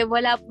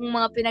 wala pong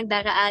mga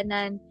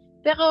pinagdaraanan.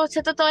 Pero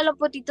sa totoo lang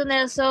po, Tito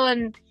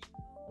Nelson,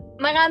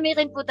 marami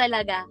rin po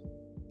talaga.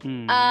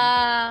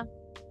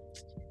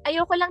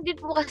 Ayoko lang din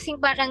po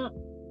kasing parang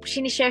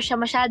sinishare siya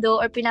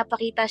masyado or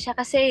pinapakita siya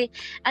kasi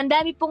ang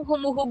dami pong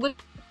humuhugot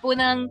po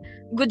ng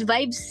good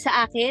vibes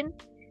sa akin.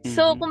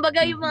 So,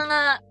 kumbaga yung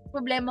mga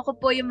problema ko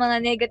po yung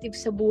mga negative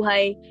sa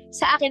buhay,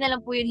 sa akin na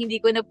lang po yun,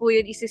 hindi ko na po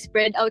yun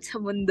isi-spread out sa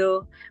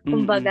mundo,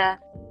 kumbaga.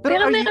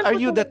 Pero meron are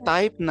po you the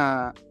talaga. type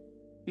na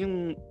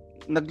yung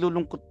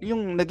naglulungkot,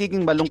 yung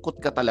nagiging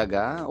malungkot ka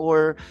talaga?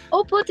 Or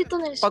Opo,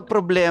 Tito Nelson.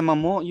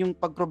 yung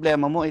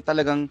pagproblema mo ay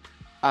talagang,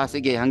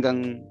 sige,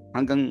 hanggang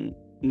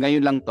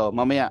ngayon lang to,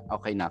 mamaya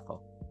okay na ako?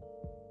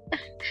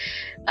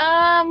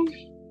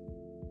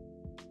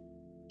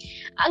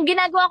 Ang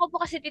ginagawa ko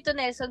po kasi, Tito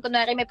Nelson,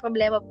 kunwari may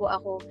problema po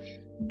ako,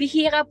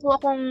 bihira po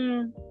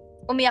akong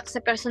umiyak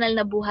sa personal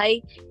na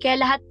buhay. Kaya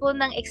lahat po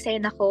ng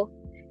eksena ko,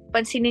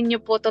 pansinin niyo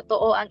po,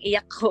 totoo ang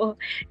iyak ko.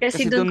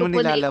 Kasi Kasi doon doon ko mo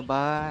po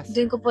nilalabas.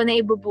 doon ko po na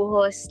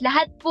ibubuhos.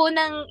 Lahat po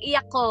ng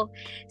iyak ko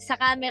sa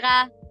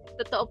camera,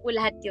 totoo po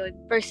lahat yun.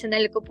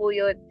 Personal ko po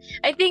yun.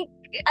 I think,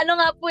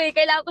 kailangan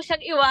ko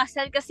siyang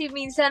iwasan kasi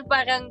minsan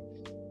parang,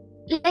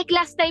 like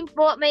last time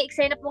po, may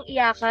eksena pong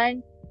iyakan.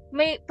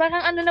 May,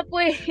 parang na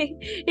po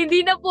hindi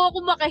na po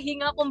ako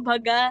makahinga,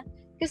 kumbaga.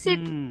 Kasi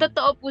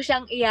totoo po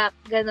siyang iyak,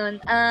 ganun.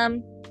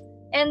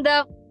 And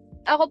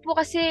ako po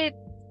kasi,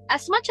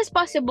 as much as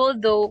possible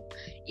though,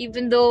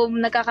 even though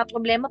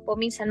nagkakaproblema po,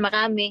 minsan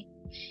marami,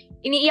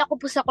 iniiyak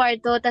ko po sa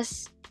kwarto,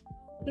 tas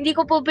hindi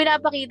ko po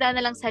pinapakita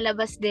na lang sa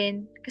labas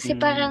din. Kasi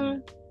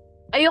parang,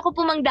 ayoko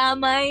po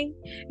mangdamay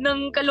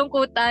ng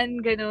kalungkutan,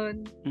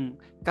 ganun.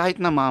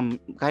 Kahit na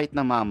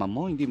mama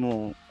mo, hindi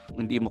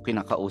mo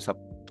kinakausap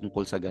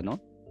tungkol sa gano'n?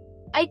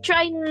 I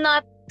try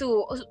not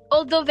to.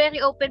 Although very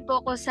open po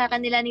ako sa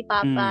kanila ni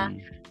Papa.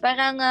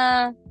 Parang,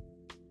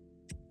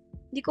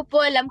 hindi ko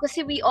po alam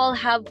kasi we all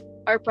have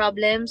our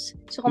problems.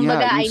 So,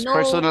 kumbaga, I know.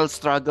 Personal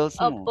struggles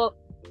mo. Opo.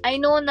 I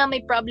know na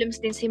may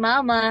problems din si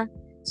Mama.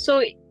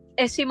 So,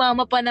 si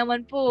Mama pa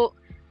naman po,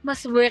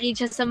 mas worried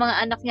siya sa mga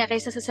anak niya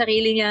kaysa sa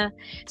sarili niya.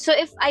 So,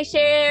 if I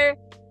share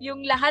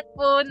yung lahat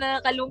po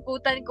na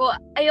kalungkutan ko,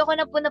 ayoko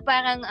na po na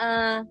parang,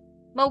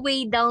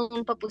 ma-weigh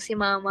down pa po si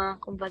Mama,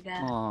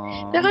 kumbaga.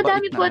 Pero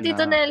dami po,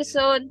 Tito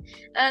Nelson.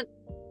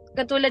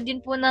 Katulad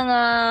din po ng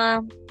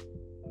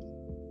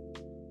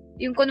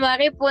yung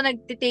kunwari po,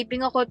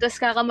 nagtitaping ako,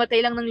 tapos kakamatay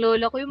lang ng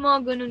lola ko, yung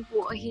mga ganun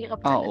po, ang hirap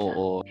talaga.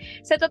 Oo.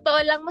 Sa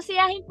totoo lang,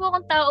 masayahin po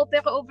akong tao,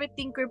 pero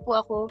overthinker po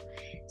ako.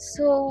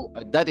 So,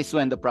 that is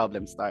when the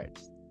problem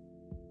starts.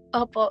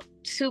 Opo,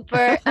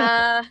 super,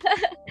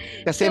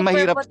 kasi super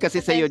mahirap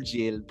kasi sa'yo,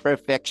 Jill.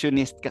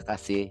 Perfectionist ka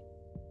kasi.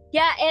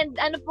 Yeah, and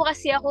po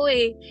kasi ako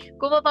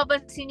kung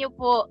mapapansin niyo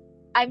po,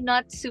 I'm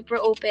not super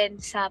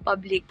open sa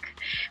public.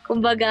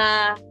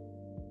 Kumbaga,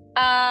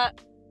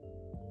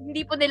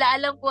 hindi po nila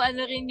alam kung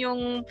ano rin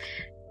yung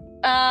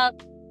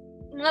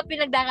mga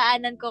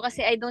pinagdaraanan ko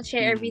kasi I don't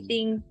share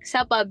everything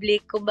sa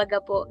public,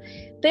 kumbaga po.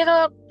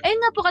 Pero,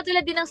 ayun nga po,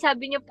 katulad din ng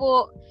sabi niyo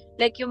po,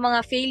 like yung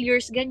mga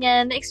failures,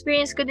 ganyan,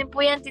 na-experience ko din po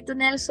yan, Tito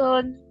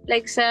Nelson.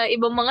 Like sa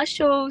ibang mga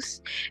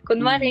shows,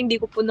 kunwari hindi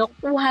ko po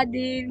nakukuha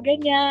din,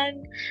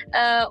 ganyan.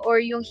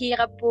 Or yung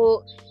hirap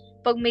po,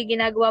 pag may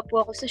ginagawa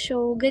po ako sa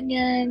show,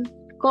 ganyan.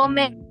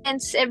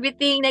 Comments,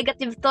 everything,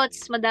 negative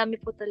thoughts, madami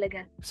po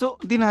talaga. So,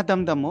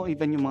 dinadamdam mo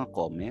even yung mga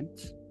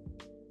comments?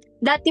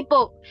 Dati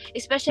po,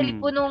 especially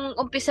po nung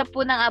umpisa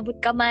po ng abot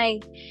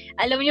kamay.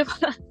 Alam niyo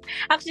ba,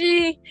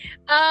 actually,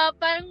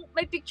 parang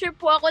may picture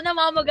po ako na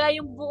mamaga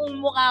yung buong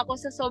mukha ko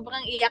sa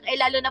sobrang iyak.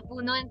 Lalo na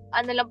po nun,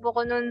 lang po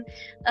ko nun,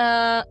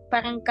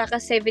 parang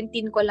kaka-17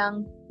 ko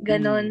lang,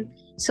 ganon.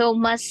 So,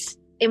 mas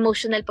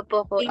emotional pa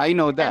po ako. I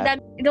know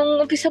that.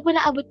 Nung umpisa po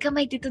na abot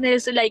kamay, Tito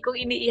Nelson, like, kung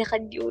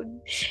iniiyakan yun.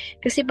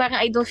 Kasi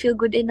parang I don't feel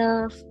good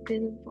enough.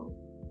 Ganon po.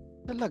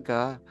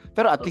 Talaga?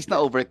 Pero at least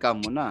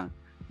na-overcome mo na.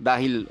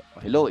 Dahil,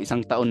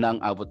 isang taon na ang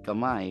abot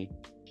kamay.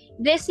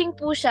 Blessing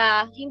po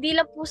siya, hindi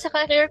lang po sa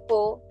career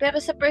ko, pero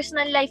sa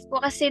personal life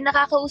ko kasi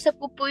nakakausap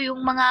ko po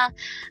yung mga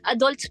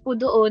adults po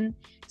doon.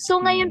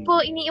 So ngayon po,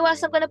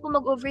 iniiwasan ko na po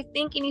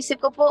mag-overthink. Inisip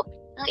ko po,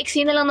 ang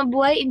iksi na lang ng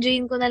buhay,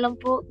 enjoyin ko na lang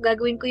po.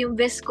 Gagawin ko yung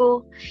best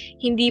ko.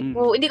 Hindi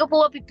ko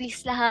po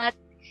mapiplease lahat.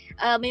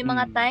 May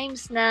mga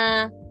times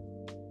na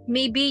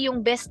maybe yung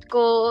best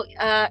ko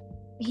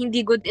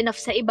hindi good enough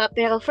sa iba.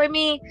 Pero for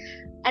me,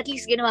 at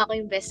least ginawa ko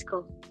yung best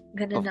ko.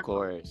 Ganun na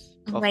po.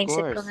 Ang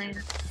mindset ko ngayon.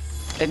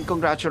 And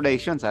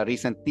congratulations,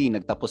 recently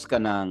nagtapos ka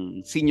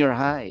ng senior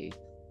high.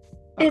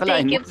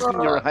 Thank you po.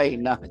 Senior high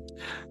na.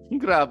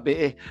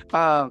 Grabe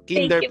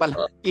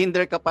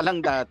kinder ka pa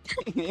lang dati.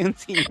 Yung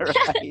senior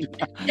high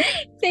na.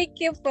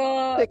 Thank you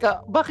po.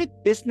 Teka, bakit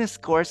business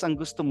course ang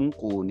gusto mong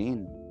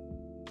kunin?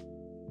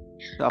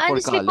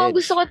 Honestly po,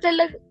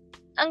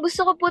 ang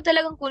gusto ko po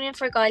talagang kunin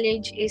for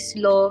college is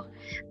law.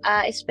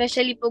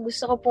 Especially po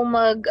gusto ko po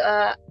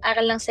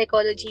mag-aral ng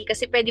psychology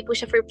kasi pwede po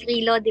siya for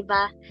free law, di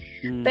ba?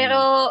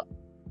 Pero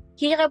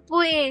hirap po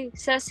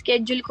sa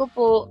schedule ko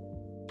po,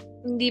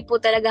 hindi po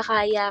talaga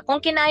kaya. Kung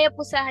kinaya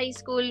po sa high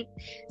school,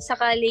 sa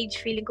college,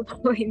 feeling ko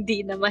po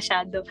hindi na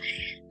masyado.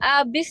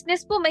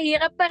 Business po,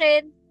 mahirap pa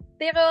rin.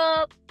 Pero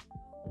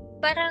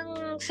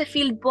parang sa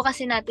field po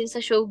kasi natin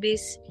sa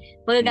showbiz,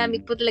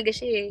 magagamit po talaga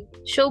siya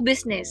show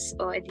business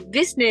o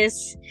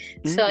business.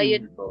 So,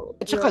 ayun po.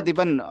 At saka, di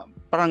ba,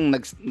 parang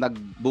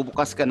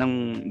nagbubukas ka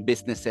ng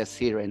businesses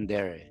here and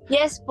there.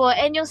 Yes po.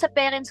 And yung sa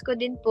parents ko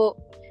din po,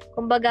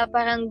 Kumbaga,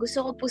 parang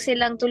gusto ko po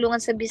silang tulungan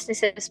sa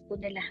businesses po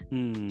nila.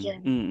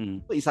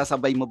 Yan.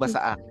 Isasabay mo ba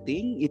sa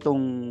acting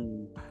itong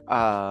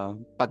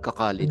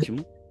pagka-college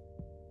mo?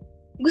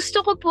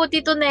 Gusto ko po,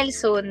 Tito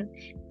Nelson.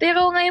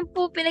 Pero ngayon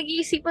po,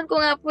 pinag-iisipan ko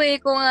nga po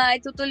kung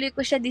itutuloy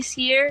ko siya this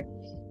year.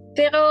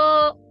 Pero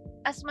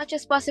as much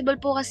as possible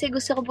po kasi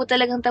gusto ko po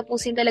talagang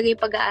tapusin talaga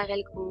yung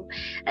pag-aaral ko.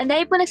 And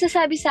dahil po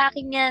nagsasabi sa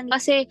akin yan.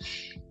 Kasi,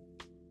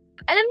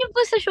 alam niyo po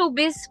sa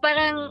showbiz,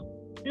 parang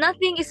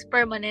nothing is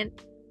permanent.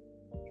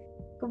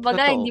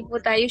 Kumbaga, hindi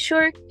po tayo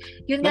sure.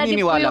 Yun nga din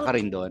po naniniwala yung... ka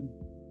rin doon?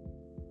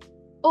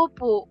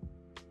 Opo.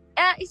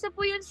 Isa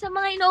po yun sa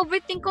mga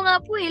ino-overthink ko nga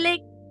po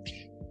Like,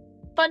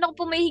 paano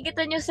ko po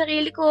mahihigitan yung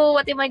sarili ko?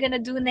 What am I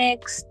gonna do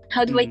next?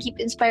 How do I keep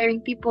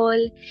inspiring people?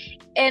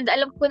 And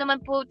alam ko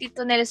naman po,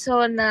 Tito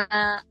Nelson, na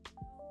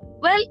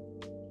well,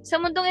 sa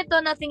mundong ito,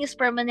 nothing is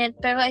permanent.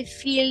 Pero I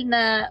feel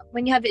na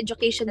when you have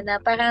education na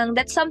parang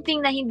that's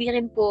something na hindi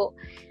rin po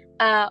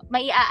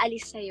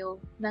maiaalis sa'yo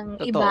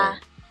ng iba.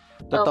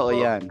 Totoo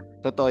yan.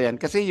 Totoo yan.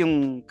 Kasi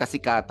yung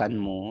kasikatan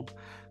mo,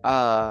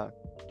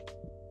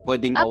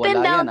 pwedeng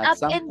mawala yan at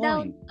some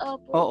point.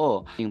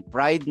 Oo. Yung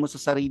pride mo sa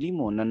sarili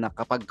mo na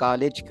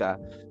nakapag-college ka,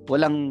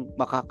 walang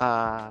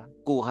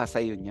makakakuha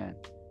sa'yo niyan.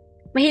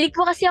 Mahilig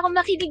po kasi ako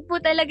makinig po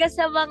talaga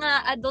sa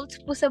mga adults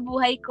po sa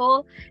buhay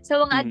ko,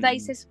 sa mga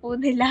advices po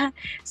nila.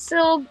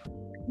 So,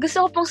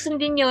 gusto ko pong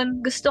sundin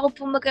yun. Gusto ko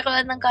pong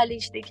magkaroon ng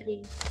college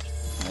degree.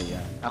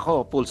 Ayan.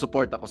 Ako, full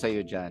support ako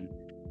sa'yo dyan.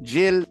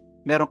 Jill,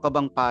 meron ka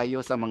bang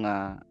payo sa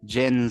mga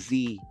Gen Z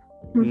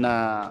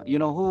na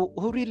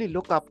who really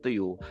look up to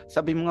you?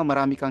 Sabi mo nga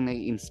marami kang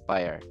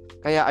nai-inspire.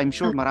 Kaya I'm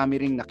sure marami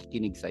ring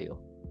nakikinig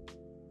sa'yo.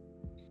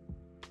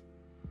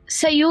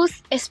 Sa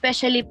youth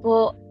especially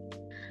po,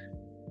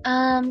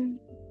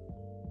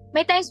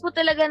 may times po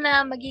talaga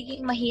na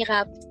magiging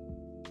mahirap.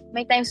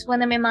 May times po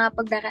na may mga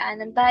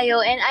pagdaraanan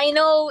tayo. And I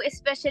know,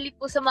 especially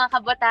po sa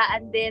mga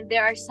kabataan din,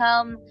 there are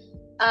some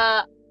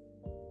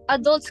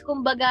adults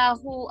kumbaga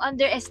who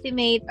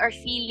underestimate our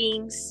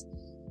feelings.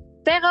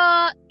 Pero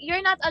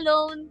you're not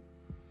alone.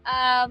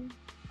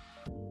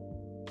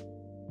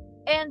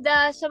 And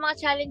sa mga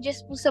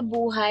challenges po sa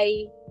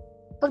buhay,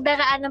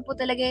 pagdaraanan po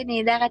talaga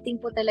yan darating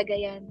po talaga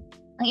yan.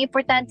 Ang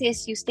importante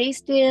is you stay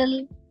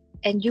still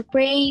and you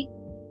pray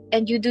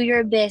and you do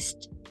your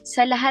best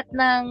sa lahat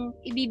ng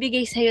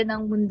ibibigay sa'yo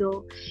ng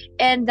mundo.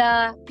 And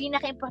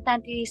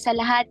pinaka-importante sa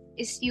lahat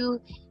is you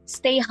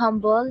stay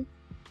humble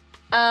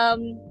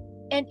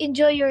and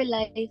enjoy your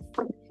life.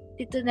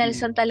 Tito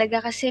Nelson talaga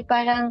kasi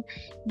parang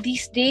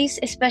these days,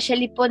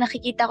 especially po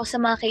nakikita ko sa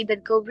mga kaedad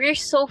ko, we're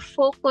so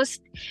focused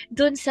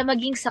dun sa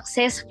maging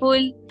successful.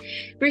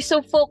 We're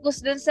so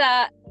focused dun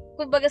sa,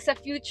 kumbaga sa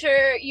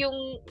future,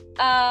 yung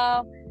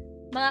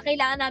mga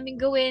kailangan namin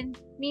gawin.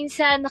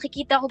 Minsan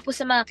nakikita ko po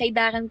sa mga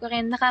kaidaran ko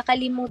rin,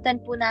 nakakalimutan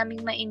po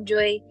namin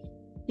ma-enjoy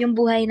yung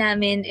buhay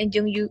namin and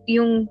yung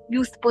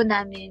youth po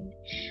namin.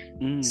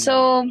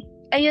 So,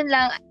 ayun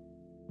lang.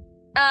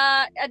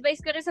 Advice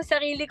ko rin sa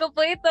sarili ko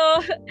po ito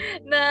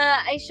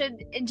na I should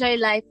enjoy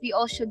life. We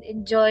all should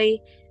enjoy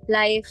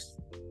life.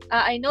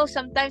 I know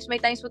sometimes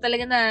may times po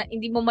talaga na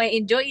hindi mo may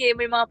enjoy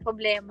may mga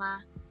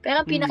problema.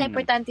 Pero ang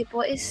pinaka-importante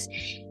po is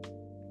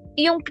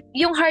yung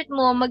heart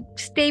mo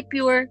mag-stay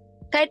pure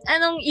kahit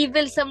anong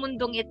evil sa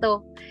mundong ito.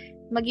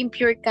 Maging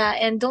pure ka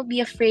and don't be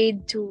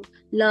afraid to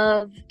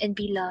love and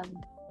be loved.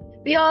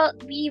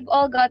 We've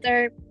all got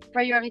our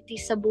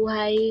priorities sa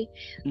buhay,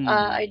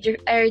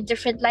 our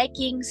different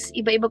likings,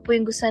 iba-iba po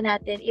yung gusto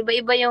natin,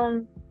 iba-iba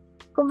yung,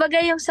 kumbaga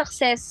yung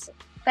success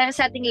para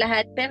sa ating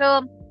lahat.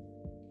 Pero,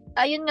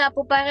 ayun nga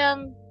po,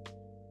 parang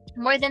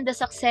more than the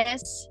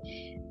success,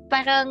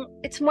 parang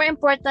it's more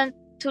important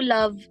to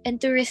love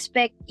and to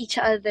respect each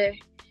other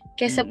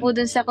kaysa po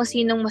dun sa kung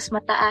sinong mas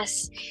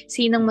mataas,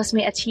 sinong mas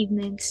may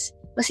achievements.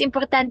 Mas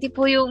importante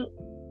po yung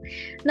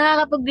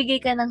nakakapagbigay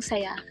ka ng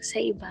saya sa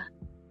iba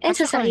and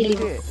sa sarili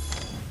mo.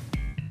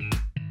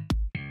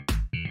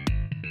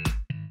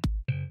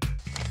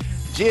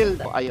 Jill,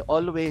 I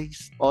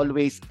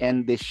always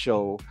end this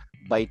show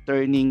by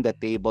turning the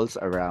tables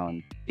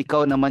around.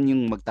 Ikaw naman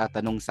yung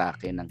magtatanong sa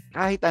akin ng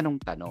kahit anong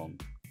tanong.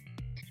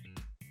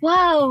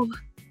 Wow!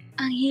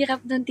 Ang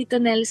hirap nun, Tito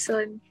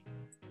Nelson.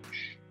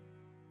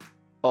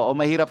 Oo,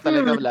 mahirap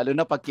talaga, lalo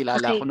na pag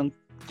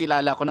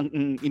kilala ko ng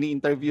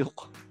ini-interview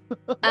ko.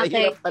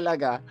 Mahirap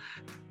talaga.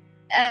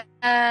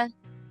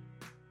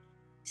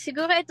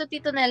 Siguro ito,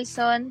 Tito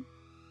Nelson,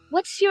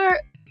 what's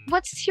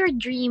your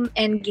dream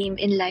end game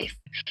in life?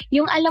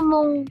 Yung alam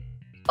mong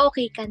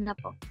okay ka na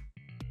po.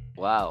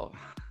 Wow.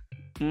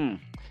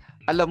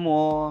 Alam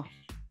mo,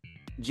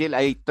 Jill,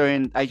 I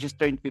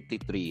just turned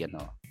 53,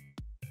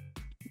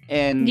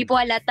 And hindi po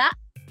halata?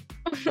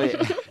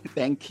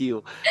 Thank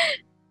you.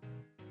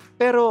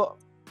 Pero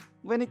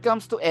when it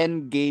comes to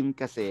end game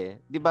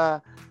kasi, 'di ba?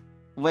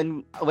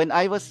 When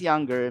I was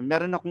younger,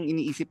 meron akong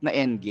iniisip na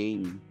end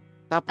game.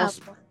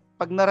 Tapos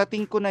pag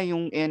narating ko na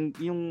yung end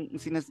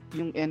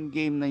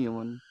game na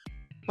yun,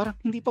 parang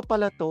hindi pa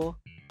pala to.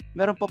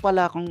 Meron pa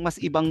pala akong mas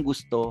ibang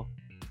gusto.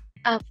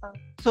 Apo.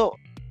 So,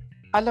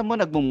 alam mo,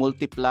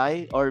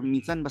 nagmo-multiply or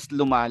minsan mas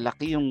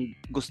lumalaki yung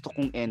gusto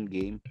kong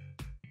endgame.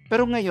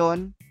 Pero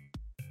ngayon,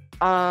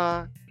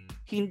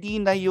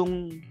 hindi na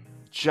yung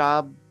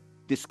job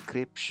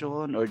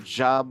description or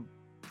job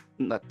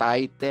na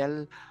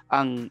title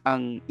ang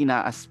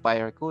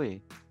ina-aspire ko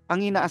eh.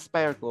 Ang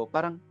ina-aspire ko,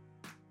 parang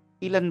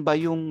ilan ba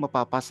yung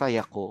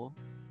mapapasaya ko?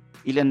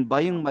 Ilan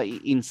ba yung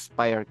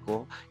mai-inspire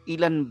ko?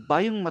 Ilan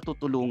ba yung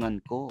matutulungan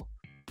ko?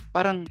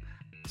 Parang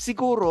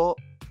siguro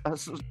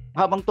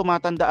habang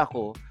tumatanda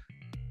ako,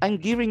 I'm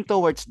gearing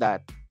towards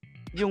that.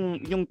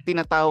 Yung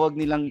tinatawag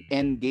nilang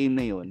end game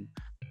na yun.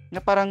 Na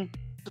parang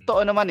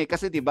totoo naman eh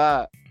kasi 'di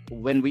ba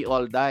when we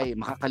all die,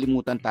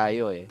 makakalimutan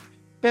tayo eh.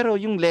 Pero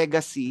yung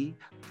legacy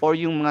or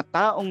yung mga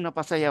taong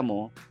napasaya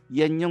mo,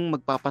 yan yung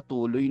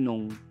magpapatuloy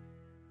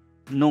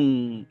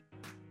nung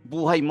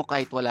buhay mo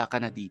kahit wala ka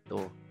na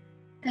dito.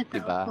 Totoo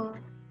 'Di ba? po.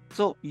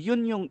 So,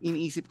 yun yung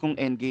iniisip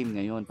kong endgame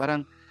ngayon.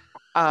 Parang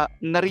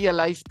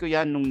na-realize ko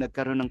yan nung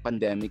nagkaroon ng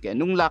pandemic.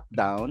 Nung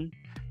lockdown,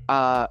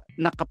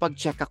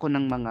 nakapag-check ako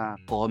ng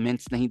mga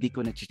comments na hindi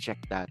ko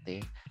na-check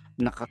dati.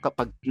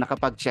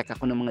 Nakapag-check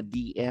ako ng mga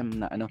DM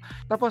na ano.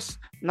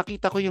 Tapos,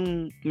 nakita ko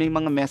yung may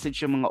mga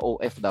message yung mga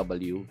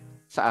OFW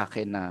sa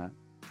akin na,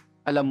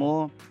 alam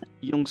mo,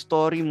 yung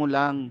story mo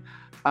lang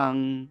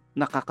ang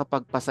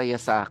nakakapagpasaya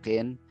sa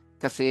akin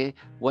kasi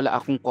wala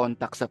akong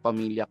contact sa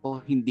pamilya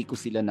ko, hindi ko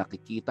sila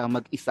nakikita,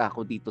 mag-isa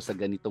ako dito sa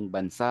ganitong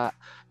bansa.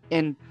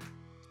 And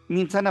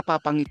minsan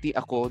napapangiti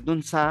ako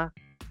dun sa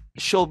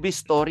showbiz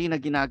story na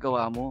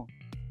ginagawa mo.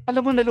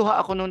 Alam mo, naluha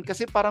ako noon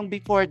kasi parang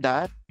before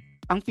that,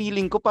 ang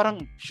feeling ko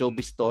parang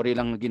showbiz story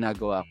lang na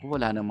ginagawa ko,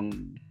 wala namang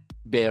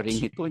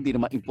bearing ito, hindi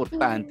naman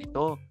importante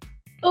ito.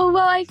 Oh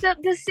wow, I felt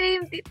the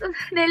same, Tito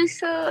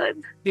Nelson.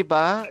 'Di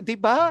ba?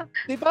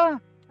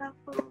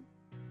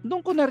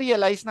 Doon ko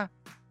na-realize na,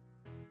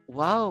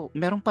 wow,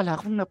 meron pala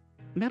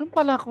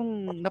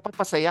akong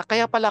napapasaya.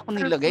 Kaya pala ako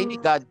nilagay ni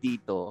God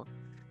dito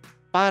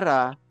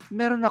para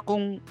meron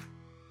akong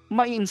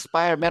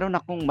ma-inspire, meron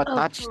akong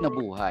matouch na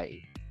buhay.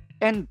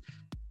 And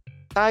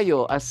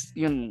tayo as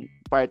yung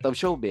part of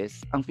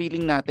showbiz, ang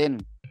feeling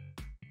natin,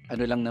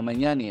 ano lang naman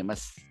yan eh,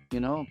 mas,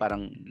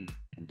 parang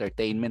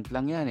entertainment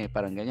lang yan eh,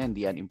 parang ganyan,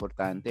 hindi yan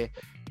importante.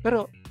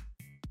 Pero,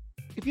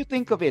 if you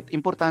think of it,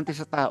 importante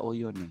sa tao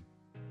yun eh.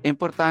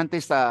 Importante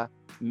sa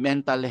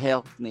mental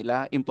health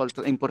nila,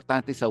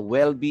 importante sa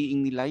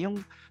well-being nila,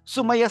 yung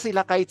sumaya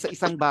sila kahit sa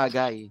isang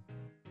bagay.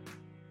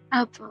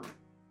 Apo.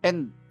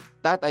 And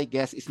that, I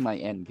guess, is my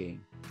end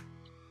game.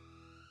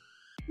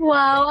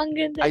 Wow, ang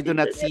ganda. I do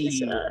not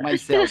see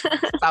myself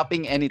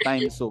stopping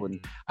anytime soon.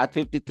 At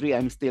 53,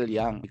 I'm still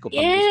young.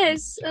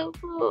 Yes,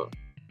 opo.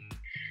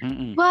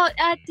 Wow,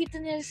 Tito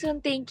Nelson,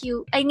 thank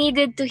you. I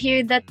needed to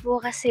hear that po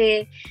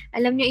kasi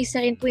alam niyo, isa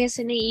rin po yan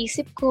sa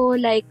naiisip ko.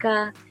 Like,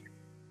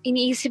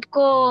 iniisip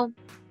ko,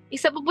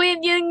 isa pa po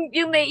yun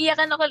yung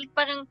naiiyakan ako.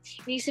 Parang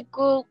iniisip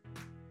ko,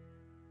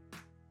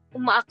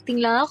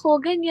 uma-acting lang ako,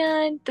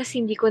 ganyan. Tapos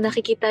hindi ko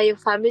nakikita yung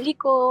family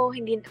ko.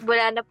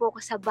 Wala na po ako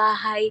sa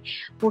bahay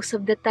most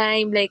of the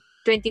time. Like,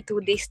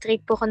 22 days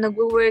straight po ako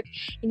nag-work.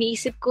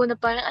 Iniisip ko na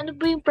parang, ano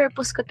ba yung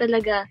purpose ko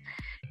talaga?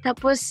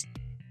 Tapos,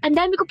 ang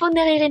dami ko pong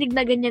naririnig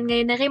na ganyan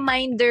ngayon, na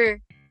reminder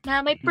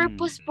na may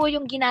purpose po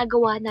yung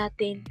ginagawa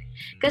natin.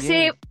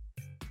 Kasi,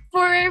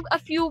 for a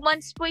few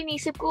months po,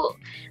 iniisip ko,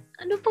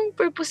 ano pong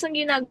purpose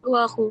ng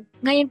ginagawa ko?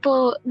 Ngayon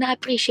po,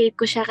 na-appreciate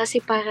ko siya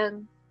kasi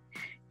parang,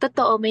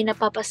 totoo, may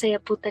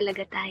napapasaya po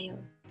talaga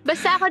tayo.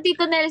 Basta ako,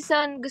 Tito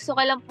Nelson, gusto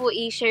ko lang po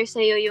i-share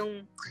sa'yo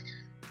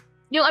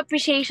yung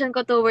appreciation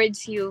ko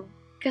towards you.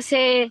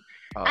 Kasi,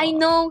 I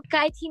know,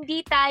 kahit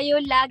hindi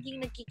tayo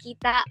laging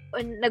nagkikita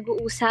o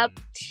nag-uusap,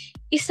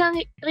 isang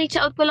reach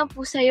out ko lang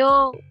po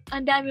sa'yo.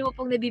 Ang dami mo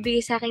pong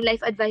nabibigay sa aking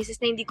life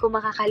advices na hindi ko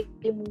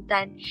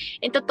makakalimutan.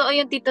 And totoo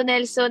yung Tito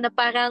Nelson na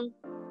parang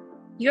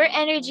your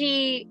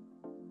energy,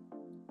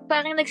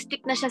 parang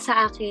nag-stick na siya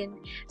sa akin.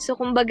 So,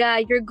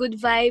 kumbaga, your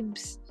good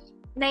vibes,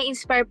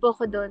 na-inspire po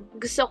ako doon.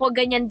 Gusto ko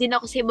ganyan din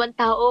ako sa ibang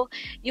tao.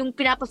 Yung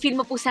pinapa-feel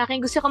mo po sa akin,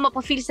 gusto ko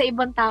mapa-feel sa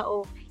ibang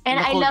tao. And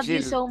I love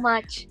you so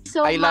much.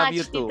 So I much, love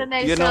you too. Tito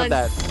Nelson. You know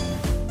that.